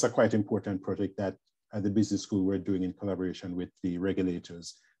so that's a quite important project that at the business school we're doing in collaboration with the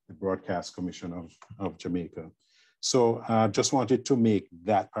regulators, the Broadcast Commission of Jamaica. So just wanted to make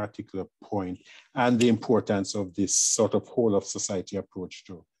that particular point and the importance of this sort of whole of society approach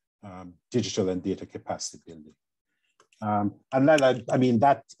to digital and data capacity building. And Lila, I mean,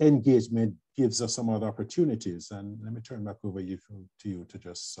 that engagement gives us some other opportunities. And let me turn back over to you to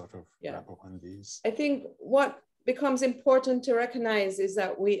just sort of wrap up on these. I think what becomes important to recognize is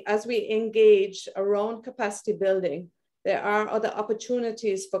that as we engage around capacity building, there are other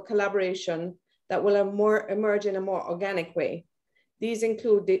opportunities for collaboration that will emerge in a more organic way. These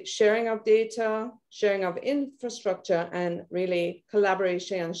include the sharing of data, sharing of infrastructure, and really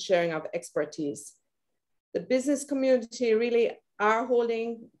collaboration and sharing of expertise. The business community really are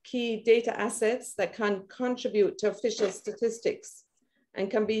holding key data assets that can contribute to official statistics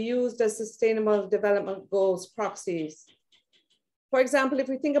and can be used as sustainable development goals proxies. For example, if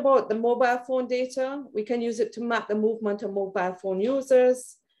we think about the mobile phone data, we can use it to map the movement of mobile phone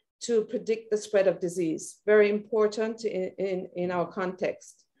users to predict the spread of disease. Very important in our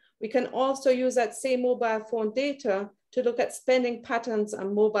context. We can also use that same mobile phone data to look at spending patterns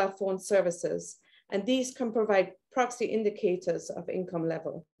on mobile phone services. And these can provide proxy indicators of income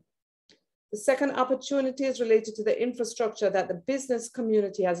level. The second opportunity is related to the infrastructure that the business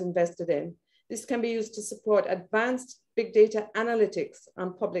community has invested in. This can be used to support advanced big data analytics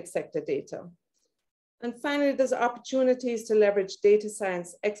on public sector data. And finally, there's opportunities to leverage data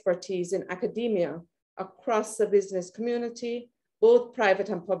science expertise in academia across the business community, both private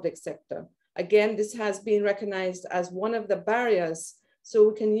and public sector. Again, this has been recognized as one of the barriers, so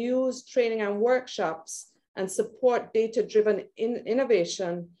we can use training and workshops and support data-driven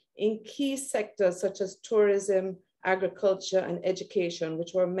innovation in key sectors such as tourism, agriculture, and education,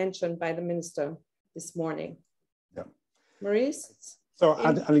 which were mentioned by the minister this morning. Yeah. Maurice? So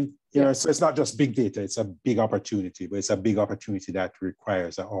I mean, you know, so it's not just big data, it's a big opportunity, but it's a big opportunity that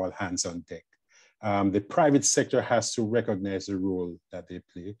requires all hands on deck. The private sector has to recognize the role that they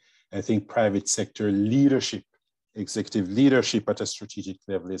play. I think private sector leadership, executive leadership at a strategic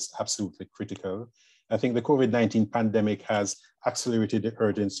level is absolutely critical. I think the COVID-19 pandemic has accelerated the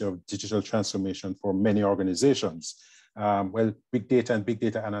urgency of digital transformation for many organizations. Well, big data and big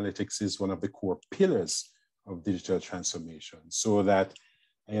data analytics is one of the core pillars of digital transformation. So that,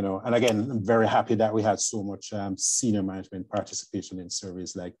 you know, and again, I'm very happy that we had so much senior management participation in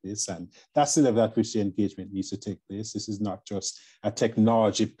surveys like this. And that's the level at which the engagement needs to take place. This is not just a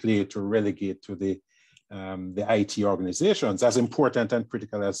technology play to relegate to the IT organizations, as important and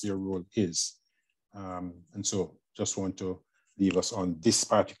critical as their role is. And so just want to leave us on this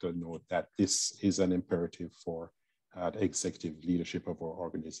particular note that this is an imperative for the executive leadership of our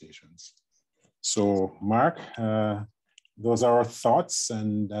organizations. So Mark, those are our thoughts.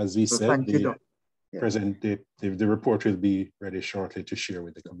 And as we said, the report will be ready shortly to share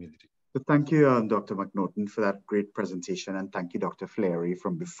with the community. So thank you, Dr. McNaughton, for that great presentation. And thank you, Dr. Fleary,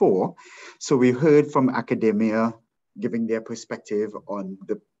 from before. So we heard from academia giving their perspective on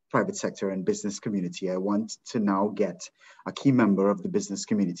the private sector and business community. I want to now get a key member of the business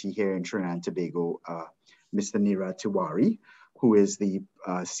community here in Trinidad and Tobago, Mr. Nirad Tewarie, who is the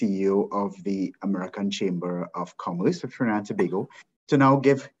CEO of the American Chamber of Commerce of Trinidad and Tobago, to now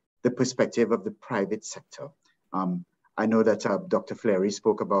give the perspective of the private sector. I know that Dr. Fleary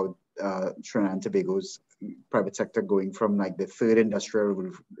spoke about Trinidad and Tobago's private sector going from like the third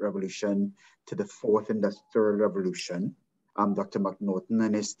industrial revolution to the fourth industrial revolution. Dr. McNaughton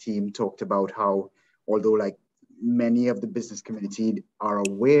and his team talked about how, although like many of the business community are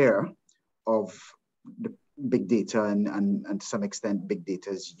aware of the big data and to some extent big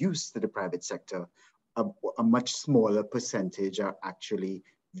data's use to the private sector, a much smaller percentage are actually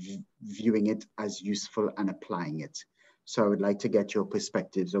viewing it as useful and applying it. So I would like to get your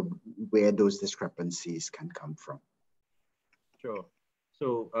perspectives of where those discrepancies can come from. Sure.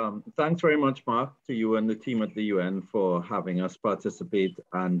 So thanks very much, Mark, to you and the team at the UN for having us participate,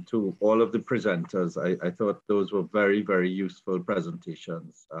 and to all of the presenters. I thought those were very, very useful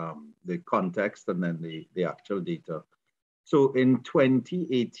presentations, the context and then the actual data. So in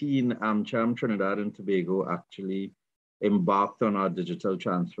 2018, AmCham Trinidad and Tobago actually embarked on our digital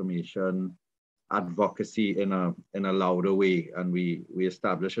transformation advocacy in a louder way, and we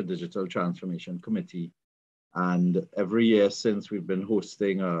established a digital transformation committee. And every year since, we've been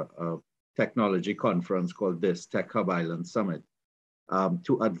hosting a technology conference called this Tech Hub Island Summit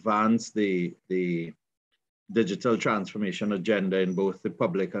to advance the digital transformation agenda in both the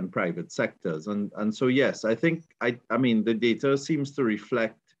public and private sectors. And so, yes, I think, I mean, the data seems to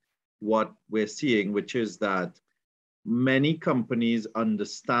reflect what we're seeing, which is that many companies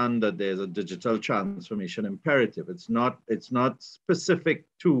understand that there's a digital transformation imperative. It's not specific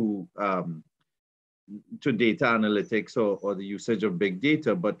to data analytics or the usage of big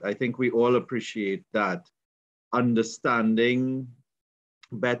data, but I think we all appreciate that understanding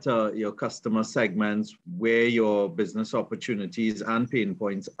better your customer segments, where your business opportunities and pain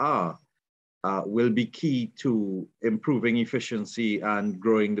points are, will be key to improving efficiency and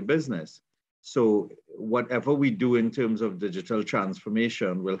growing the business. So whatever we do in terms of digital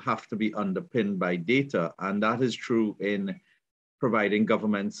transformation will have to be underpinned by data, and that is true in providing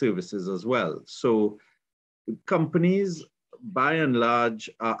government services as well. So companies, by and large,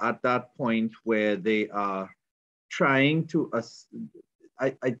 are at that point where they are trying to,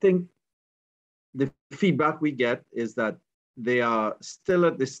 I think the feedback we get is that they are still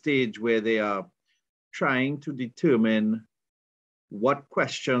at the stage where they are trying to determine what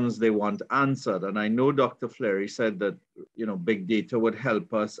questions they want answered. And I know Dr. Fleary said that, you know, big data would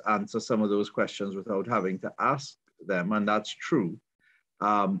help us answer some of those questions without having to ask them, and that's true.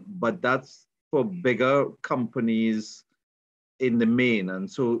 But that's for bigger companies in the main. And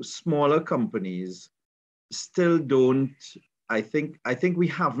so smaller companies still don't, I think we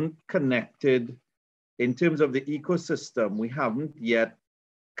haven't connected in terms of the ecosystem. We haven't yet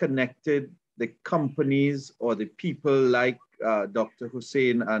connected the companies or the people like Dr.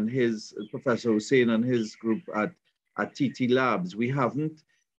 Hussein and Professor Hussein and his group at TT Labs. We haven't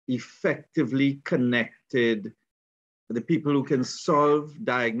effectively connected the people who can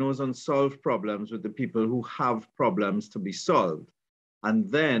diagnose and solve problems with the people who have problems to be solved. And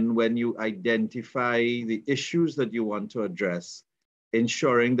then when you identify the issues that you want to address,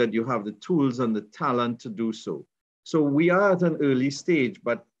 ensuring that you have the tools and the talent to do so. So we are at an early stage,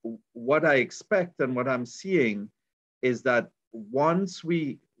 but what I expect and what I'm seeing is that once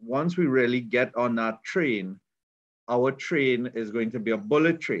we really get on that train, our train is going to be a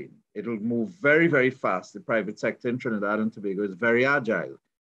bullet train. It'll move very, very fast. The private sector in Trinidad and Tobago is very agile,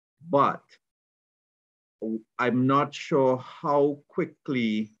 but I'm not sure how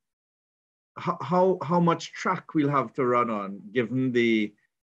quickly, how much track we'll have to run on, given the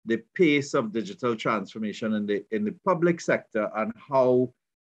pace of digital transformation in the public sector, and how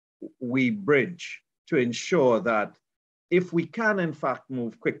we bridge to ensure that if we can in fact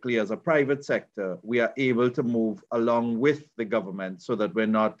move quickly as a private sector, we are able to move along with the government so that we're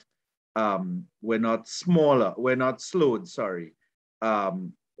not slowed, sorry,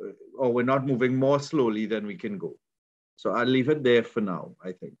 or we're not moving more slowly than we can go. So I'll leave it there for now,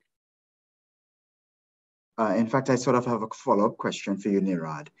 I think. In fact, I sort of have a follow-up question for you,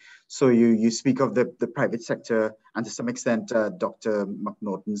 Nirad. So you speak of the private sector, and to some extent, Dr.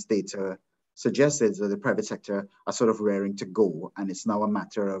 McNaughton's data suggested that the private sector are sort of raring to go, and it's now a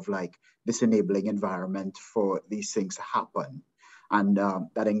matter of like this enabling environment for these things to happen. And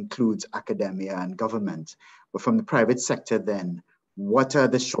that includes academia and government. But from the private sector then, what are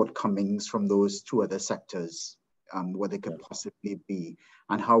the shortcomings from those two other sectors, what they could possibly be,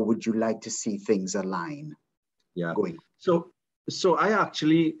 and how would you like to see things align? Yeah. Going. So I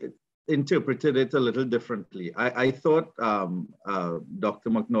actually interpreted it a little differently. I thought Dr.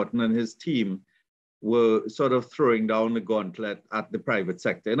 McNaughton and his team were sort of throwing down the gauntlet at the private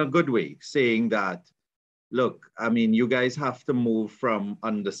sector in a good way, saying that, look, I mean, you guys have to move from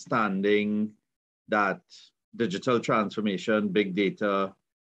understanding that digital transformation, big data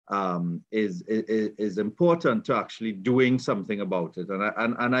is important to actually doing something about it.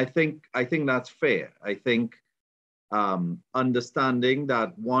 And I think that's fair. I think understanding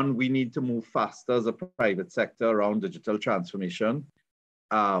that one, we need to move faster as a private sector around digital transformation,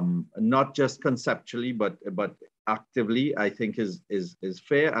 not just conceptually, but actively, I think is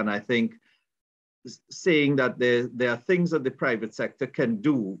fair. And I think saying that there are things that the private sector can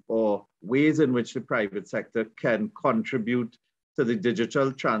do, or ways in which the private sector can contribute to the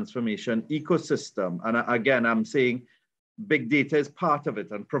digital transformation ecosystem. And again, I'm saying big data is part of it,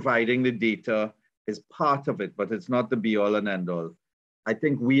 and providing the data is part of it, but it's not the be all and end all. I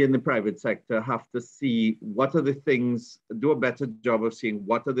think we in the private sector have to see what are the things, do a better job of seeing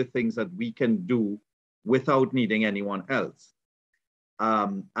what are the things that we can do without needing anyone else.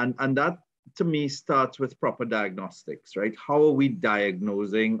 And that, to me, starts with proper diagnostics, right? How are we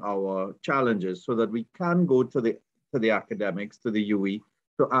diagnosing our challenges so that we can go to the academics, to the UE?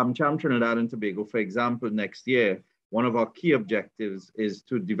 So AmCham Trinidad and Tobago, for example, next year, one of our key objectives is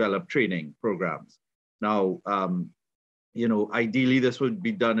to develop training programs. Now, you know, ideally this would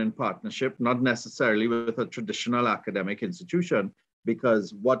be done in partnership, not necessarily with a traditional academic institution,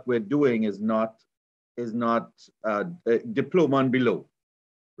 because what we're doing is not diploma and below,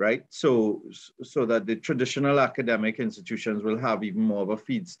 right? So that the traditional academic institutions will have even more of a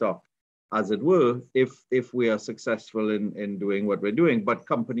feedstock, as it were, if we are successful in doing what we're doing. But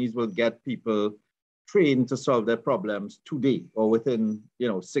companies will get people trained to solve their problems today or within, you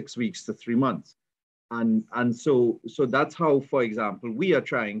know, 6 weeks to 3 months. And so that's how, for example, we are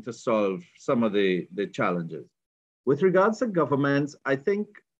trying to solve some of the challenges. With regards to governments, I think,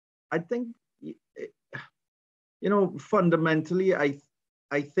 you know, fundamentally,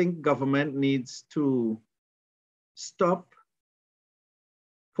 I think government needs to stop,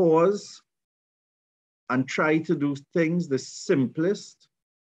 pause, and try to do things the simplest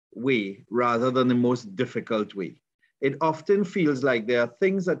way rather than the most difficult way. It often feels like there are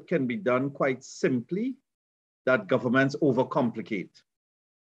things that can be done quite simply that governments overcomplicate,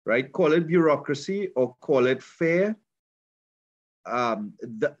 right? Call it bureaucracy or call it fair.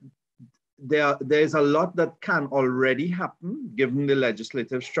 There's a lot that can already happen given the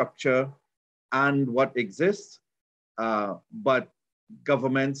legislative structure and what exists, but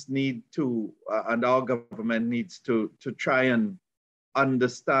governments need to, and our government needs to try and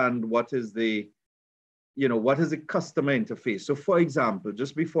understand what is the customer interface. So for example,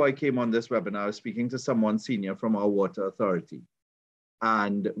 just before I came on this webinar, I was speaking to someone senior from our water authority.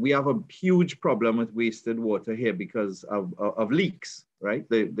 And we have a huge problem with wasted water here because of leaks, right?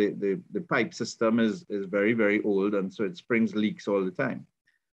 The pipe system is very, very old, and so it springs leaks all the time.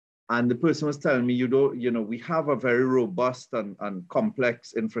 And the person was telling me, we have a very robust and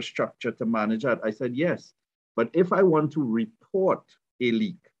complex infrastructure to manage that. I said, yes, but if I want to report a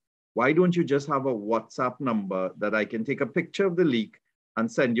leak, why don't you just have a WhatsApp number that I can take a picture of the leak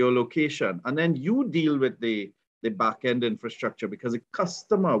and send your location, and then you deal with the back-end infrastructure, because a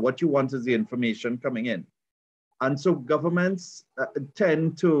customer, what you want is the information coming in. And so governments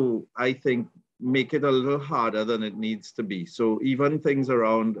tend to, I think, make it a little harder than it needs to be. So even things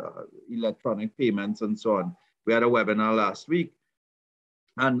around electronic payments and so on. We had a webinar last week,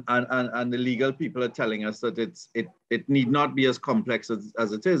 and the legal people are telling us that it need not be as complex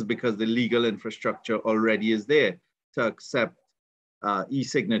as it is, because the legal infrastructure already is there to accept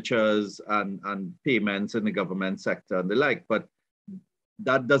e-signatures and payments in the government sector and the like. But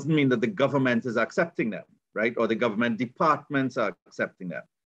that doesn't mean that the government is accepting them, right? Or the government departments are accepting them.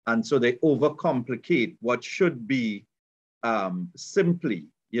 And so they overcomplicate what should be simply,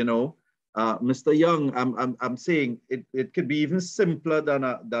 Mr. Young, I'm saying it could be even simpler than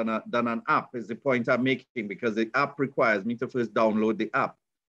an app, is the point I'm making, because the app requires me to first download the app.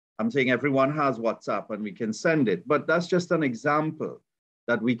 I'm saying everyone has WhatsApp and we can send it, but that's just an example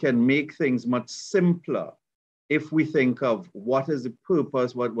that we can make things much simpler if we think of what is the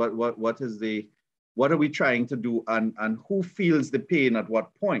purpose, what are we trying to do, and who feels the pain at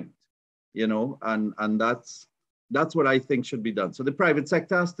what point, and that's what I think should be done. So the private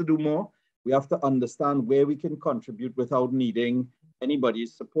sector has to do more. We have to understand where we can contribute without needing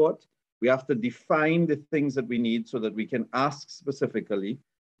anybody's support. We have to define the things that we need so that we can ask specifically.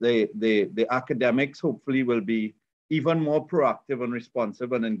 The academics hopefully will be even more proactive and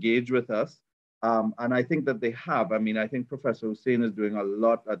responsive and engage with us. And I think that they have. I mean, I think Professor Hussain is doing a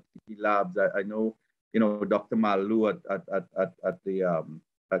lot at the labs. I know, Dr. Malu at the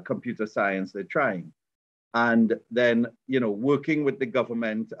computer science, they're trying. And then, working with the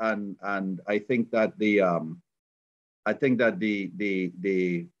government, and I think that there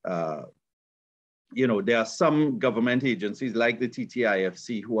are some government agencies like the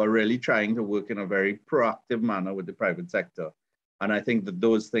TTIFC who are really trying to work in a very proactive manner with the private sector. And I think that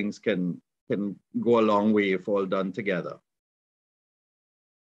those things can can go a long way if all done together.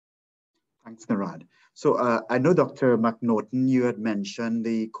 Thanks, Nirad. So I know, Dr. McNaughton, you had mentioned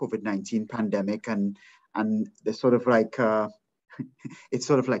the COVID-19 pandemic and the sort of like, it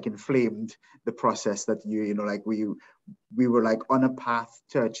sort of like inflamed the process that like we were like on a path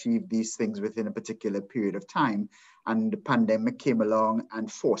to achieve these things within a particular period of time. And the pandemic came along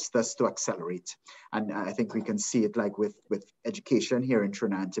and forced us to accelerate. And I think we can see it like with education here in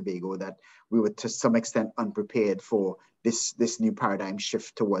Trinidad and Tobago, that we were to some extent unprepared for this new paradigm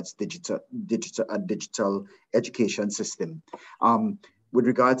shift towards digital education system. With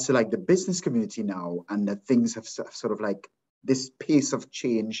regards to like the business community now, and that things have sort of like, this pace of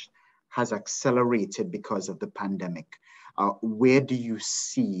change has accelerated because of the pandemic. Where do you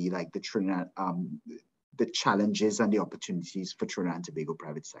see like the Trinidad, the challenges and the opportunities for Trinidad and Tobago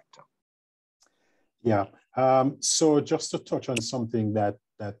private sector? Yeah, so just to touch on something that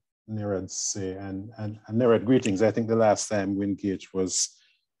Nirad say, and Nirad, greetings. I think the last time we engaged was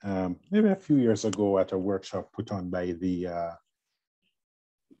maybe a few years ago at a workshop put on by the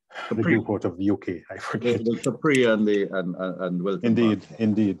group out of the UK. I forget. The Capri and Wilton.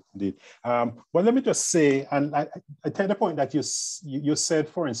 Indeed. Well, let me just say, and I take the point that you said,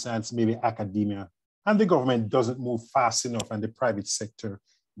 for instance, maybe academia and the government doesn't move fast enough, and the private sector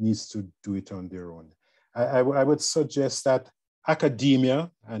needs to do it on their own. I would suggest that academia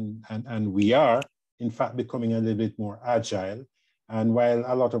and we are, in fact, becoming a little bit more agile. And while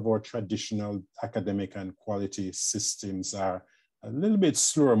a lot of our traditional academic and quality systems are a little bit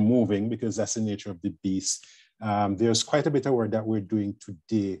slower moving because that's the nature of the beast, there's quite a bit of work that we're doing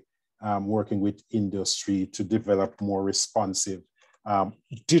today, working with industry to develop more responsive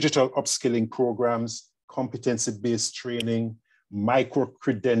digital upskilling programs, competency-based training,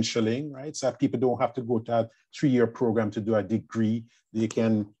 micro-credentialing, right? So that people don't have to go to a 3-year program to do a degree. They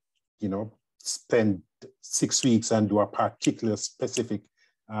can, spend 6 weeks and do a particular specific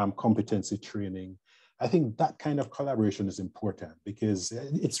competency training. I think that kind of collaboration is important because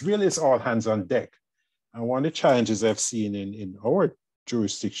it's all hands on deck. And one of the challenges I've seen in our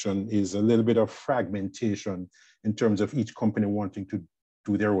jurisdiction is a little bit of fragmentation in terms of each company wanting to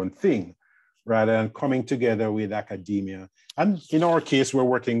do their own thing, rather than coming together with academia. And in our case, we're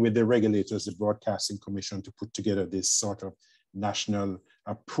working with the regulators, the Broadcasting Commission, to put together this sort of national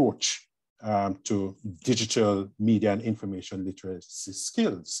approach to digital media and information literacy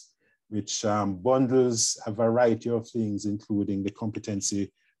skills, which bundles a variety of things, including the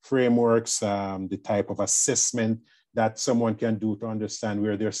competency frameworks, the type of assessment that someone can do to understand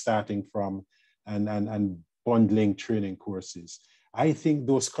where they're starting from, and bundling training courses. I think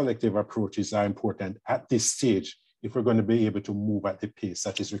those collective approaches are important at this stage if we're going to be able to move at the pace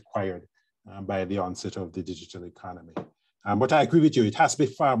that is required by the onset of the digital economy. But I agree with you, it has to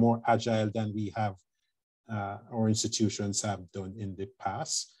be far more agile than we have, our institutions have done in the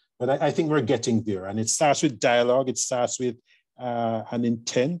past. But I think we're getting there, and it starts with dialogue, it starts with an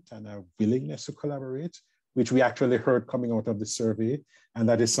intent and a willingness to collaborate, which we actually heard coming out of the survey. And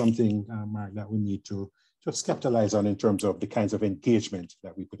that is something, Mark, that we need to just capitalize on in terms of the kinds of engagement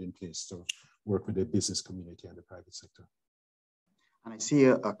that we put in place to work with the business community and the private sector. And I see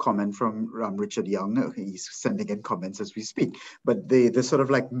a comment from Richard Young. He's sending in comments as we speak, but the sort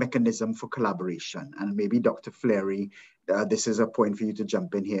of like mechanism for collaboration, and maybe Dr. Fleary, this is a point for you to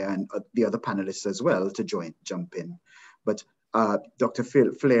jump in here, and the other panelists as well to jump in. But Dr.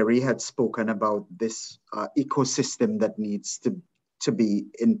 Fleary had spoken about this ecosystem that needs to be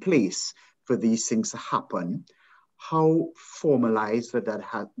in place for these things to happen. How formalized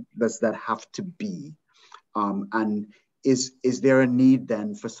does that have to be? And is there a need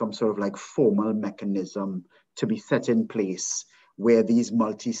then for some sort of like formal mechanism to be set in place where these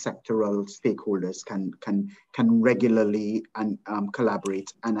multi-sectoral stakeholders can regularly and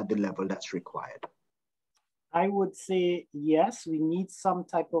collaborate and at the level that's required? I would say yes, we need some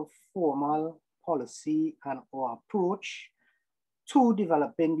type of formal policy or approach to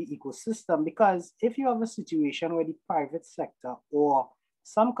developing the ecosystem, because if you have a situation where the private sector or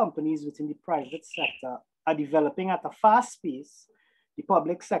some companies within the private sector are developing at a fast pace, the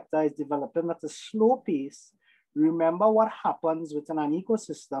public sector is developing at a slow pace, remember what happens within an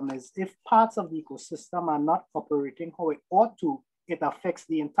ecosystem is if parts of the ecosystem are not operating how it ought to, it affects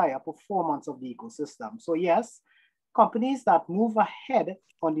the entire performance of the ecosystem. So yes, companies that move ahead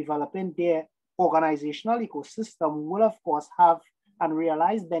on developing their organizational ecosystem will of course have and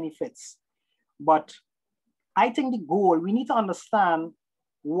realize benefits. But I think the goal, we need to understand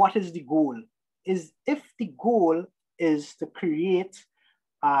what is the goal. Is if the goal is to create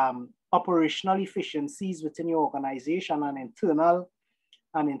operational efficiencies within your organization and internal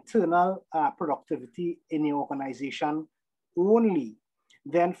and internal productivity in the organization only,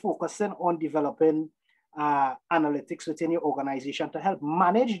 then focusing on developing analytics within your organization to help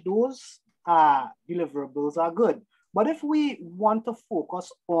manage those deliverables are good. But if we want to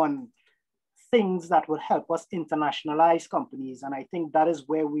focus on things that will help us internationalize companies, and I think that is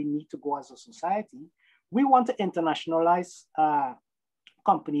where we need to go as a society, we want to internationalize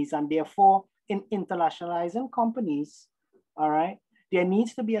companies, and therefore in internationalizing companies, all right, there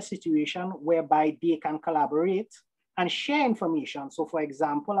needs to be a situation whereby they can collaborate and share information. So for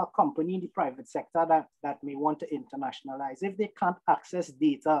example, a company in the private sector that may want to internationalize, if they can't access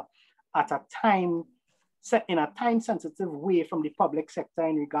data at a time, in a time-sensitive way from the public sector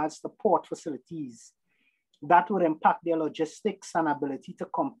in regards to port facilities, that would impact their logistics and ability to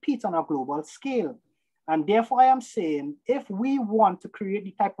compete on a global scale. And therefore, I am saying, if we want to create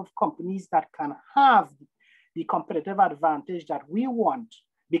the type of companies that can have the competitive advantage that we want,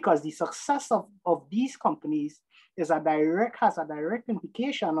 because the success of these companies has a direct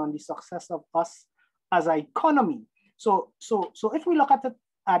implication on the success of us as an economy. So if we look at it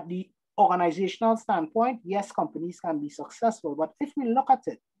at the organizational standpoint, yes, companies can be successful, but if we look at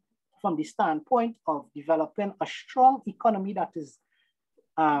it from the standpoint of developing a strong economy that is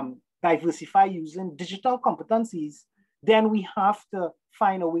diversified using digital competencies, then we have to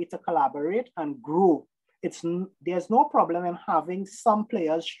find a way to collaborate and grow. There's no problem in having some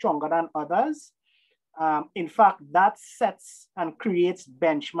players stronger than others. In fact, that sets and creates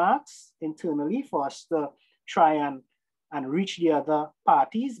benchmarks internally for us to try and reach the other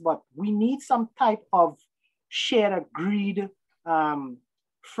parties, but we need some type of shared agreed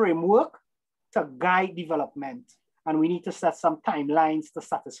framework to guide development. And we need to set some timelines to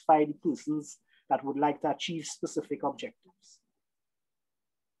satisfy the persons that would like to achieve specific objectives.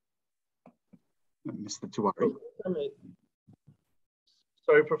 Mr. Tewarie.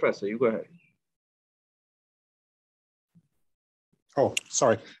 Sorry, Professor, you go ahead. Oh,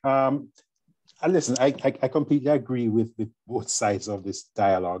 sorry. Listen, I completely agree with both sides of this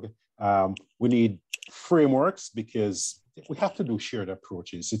dialogue. We need frameworks because we have to do shared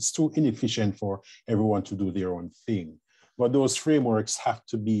approaches. It's too inefficient for everyone to do their own thing. But those frameworks have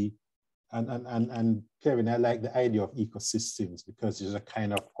to be, and Kevin, I like the idea of ecosystems because there's a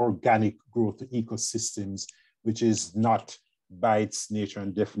kind of organic growth to ecosystems, which is not by its nature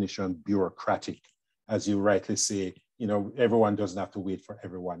and definition bureaucratic. As you rightly say, everyone doesn't have to wait for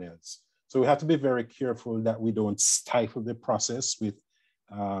everyone else. So we have to be very careful that we don't stifle the process with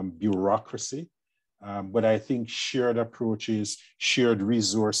bureaucracy. But I think shared approaches, shared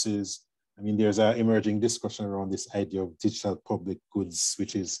resources. I mean, there's an emerging discussion around this idea of digital public goods,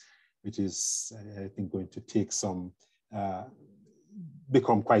 which is I think going to take some,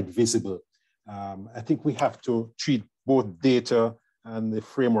 become quite visible. I think we have to treat both data and the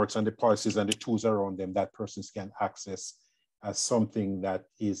frameworks and the policies and the tools around them that persons can access as something that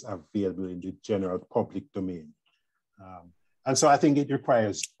is available in the general public domain. And so I think it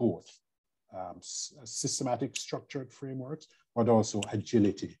requires both systematic structured frameworks, but also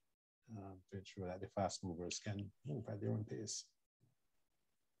agility to ensure that the fast movers can move at their own pace.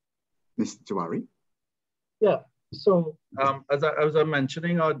 Mr. Tewarie? Yeah, so as I was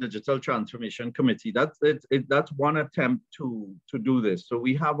mentioning our Digital Transformation Committee, that's one attempt to do this. So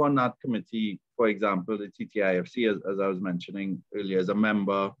we have on that committee, for example, the TTIFC, as I was mentioning earlier, as a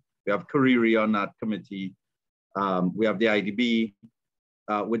member. We have Fleary on that committee. We have the IDB.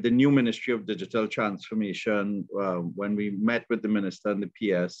 With the new Ministry of Digital Transformation, when we met with the minister and the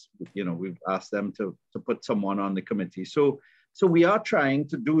PS, we've asked them to put someone on the committee. So we are trying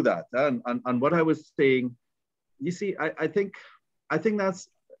to do that. And what I was saying, you see, I think that's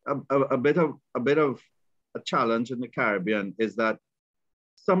a bit of a challenge in the Caribbean, is that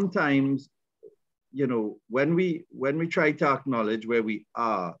sometimes, when we try to acknowledge where we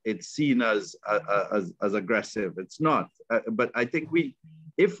are, it's seen as aggressive. It's not. But I think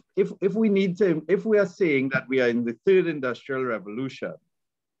if we are saying that we are in the third industrial revolution,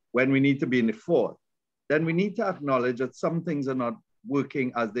 when we need to be in the fourth, then we need to acknowledge that some things are not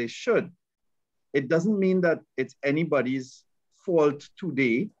working as they should. It doesn't mean that it's anybody's fault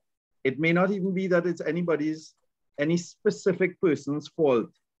today. It may not even be that it's any specific person's fault.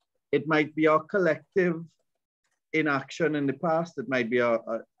 It might be our collective inaction in the past. It might be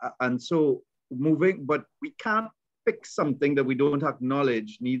and so moving, but we can't fix something that we don't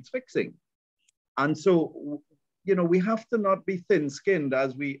acknowledge needs fixing. And so, we have to not be thin-skinned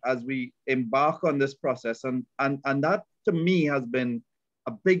as we embark on this process. And that, to me, has been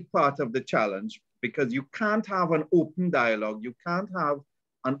a big part of the challenge, because you can't have an open dialogue. You can't have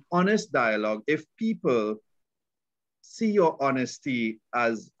an honest dialogue if people see your honesty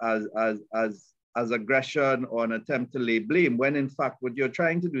as aggression or an attempt to lay blame, when in fact what you're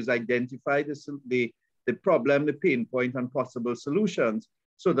trying to do is identify the problem, the pain point, and possible solutions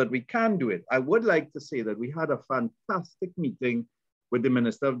so that we can do it. I would like to say that we had a fantastic meeting with the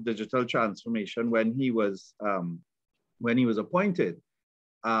Minister of Digital Transformation when he was appointed.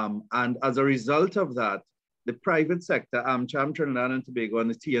 And as a result of that, the private sector, AmCham, Trinidad and Tobago, and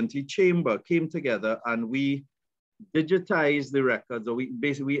the TNT Chamber came together, and we digitized the records, or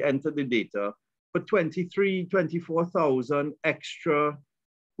we entered the data for 24,000 extra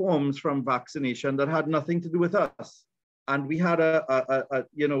forms from vaccination that had nothing to do with us. And we had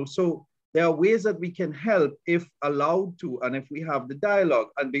so there are ways that we can help if allowed to, and if we have the dialogue.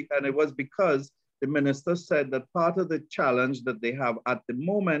 And it was because the minister said that part of the challenge that they have at the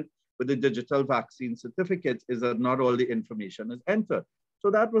moment with the digital vaccine certificates is that not all the information is entered. So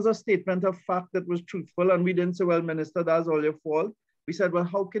that was a statement of fact that was truthful. And we didn't say, well, Minister, that's all your fault. We said, well,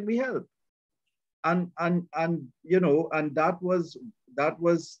 how can we help? And that was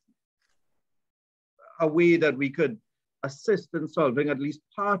a way that we could assist in solving at least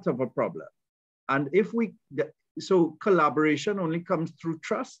part of a problem. And so collaboration only comes through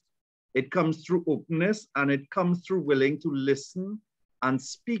trust, it comes through openness, and it comes through willing to listen and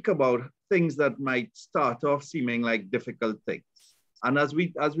speak about things that might start off seeming like difficult things. And as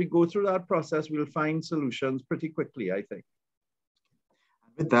we go through that process, we'll find solutions pretty quickly, I think.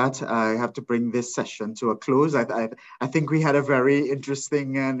 With that, I have to bring this session to a close. I think we had a very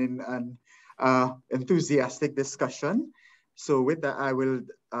interesting and enthusiastic discussion. So with that, I will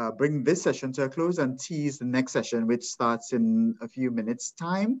bring this session to a close and tease the next session, which starts in a few minutes'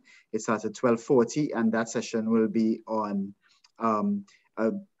 time. It starts at 12:40, and that session will be on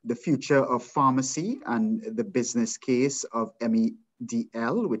the future of pharmacy and the business case of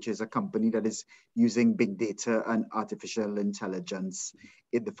MEDL, which is a company that is using big data and artificial intelligence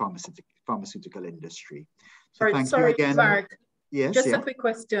in the pharmaceutical industry. So thank you again. Mark. Yes, just a quick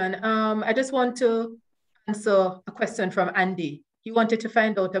question. I just want to answer a question from Andy. He wanted to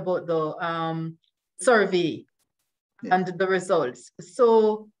find out about the survey and the results.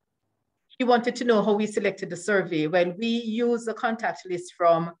 So he wanted to know how we selected the survey. Well, we used the contact list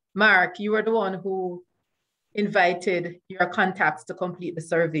from Mark. You were the one who invited your contacts to complete the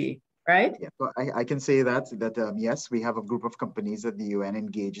survey, right? Yeah, well, I can say that yes, we have a group of companies that the UN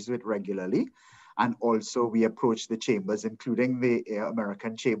engages with regularly. And also we approached the chambers, including the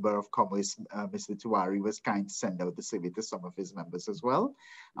American Chamber of Commerce. Mr. Tewarie was kind to send out the survey to some of his members as well.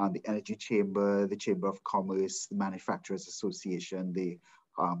 The Energy Chamber, the Chamber of Commerce, the Manufacturers Association, the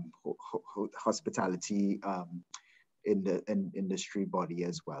hospitality industry body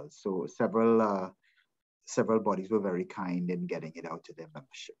as well. So several bodies were very kind in getting it out to their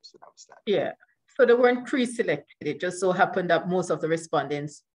membership. So that was that. Yeah. So they weren't pre-selected. It just so happened that most of the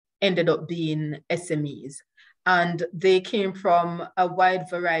respondents ended up being SMEs. And they came from a wide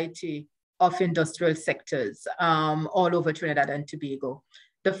variety of industrial sectors all over Trinidad and Tobago.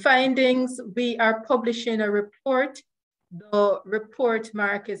 The findings, we are publishing a report. The report,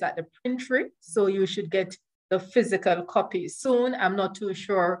 Mark, is at the printry, so you should get the physical copy soon. I'm not too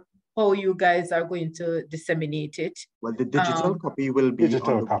sure how you guys are going to disseminate it. Well, the digital copy will be on the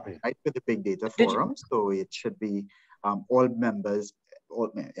website for the Big Data Forum, so it should be all members,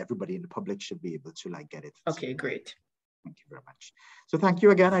 everybody in the public should be able to get it. Okay, great. Thank you very much. So thank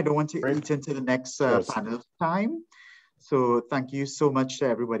you again. I don't want to eat into the next panel time. So thank you so much to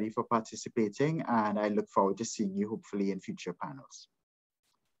everybody for participating, and I look forward to seeing you hopefully in future panels.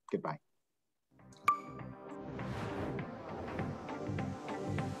 Goodbye.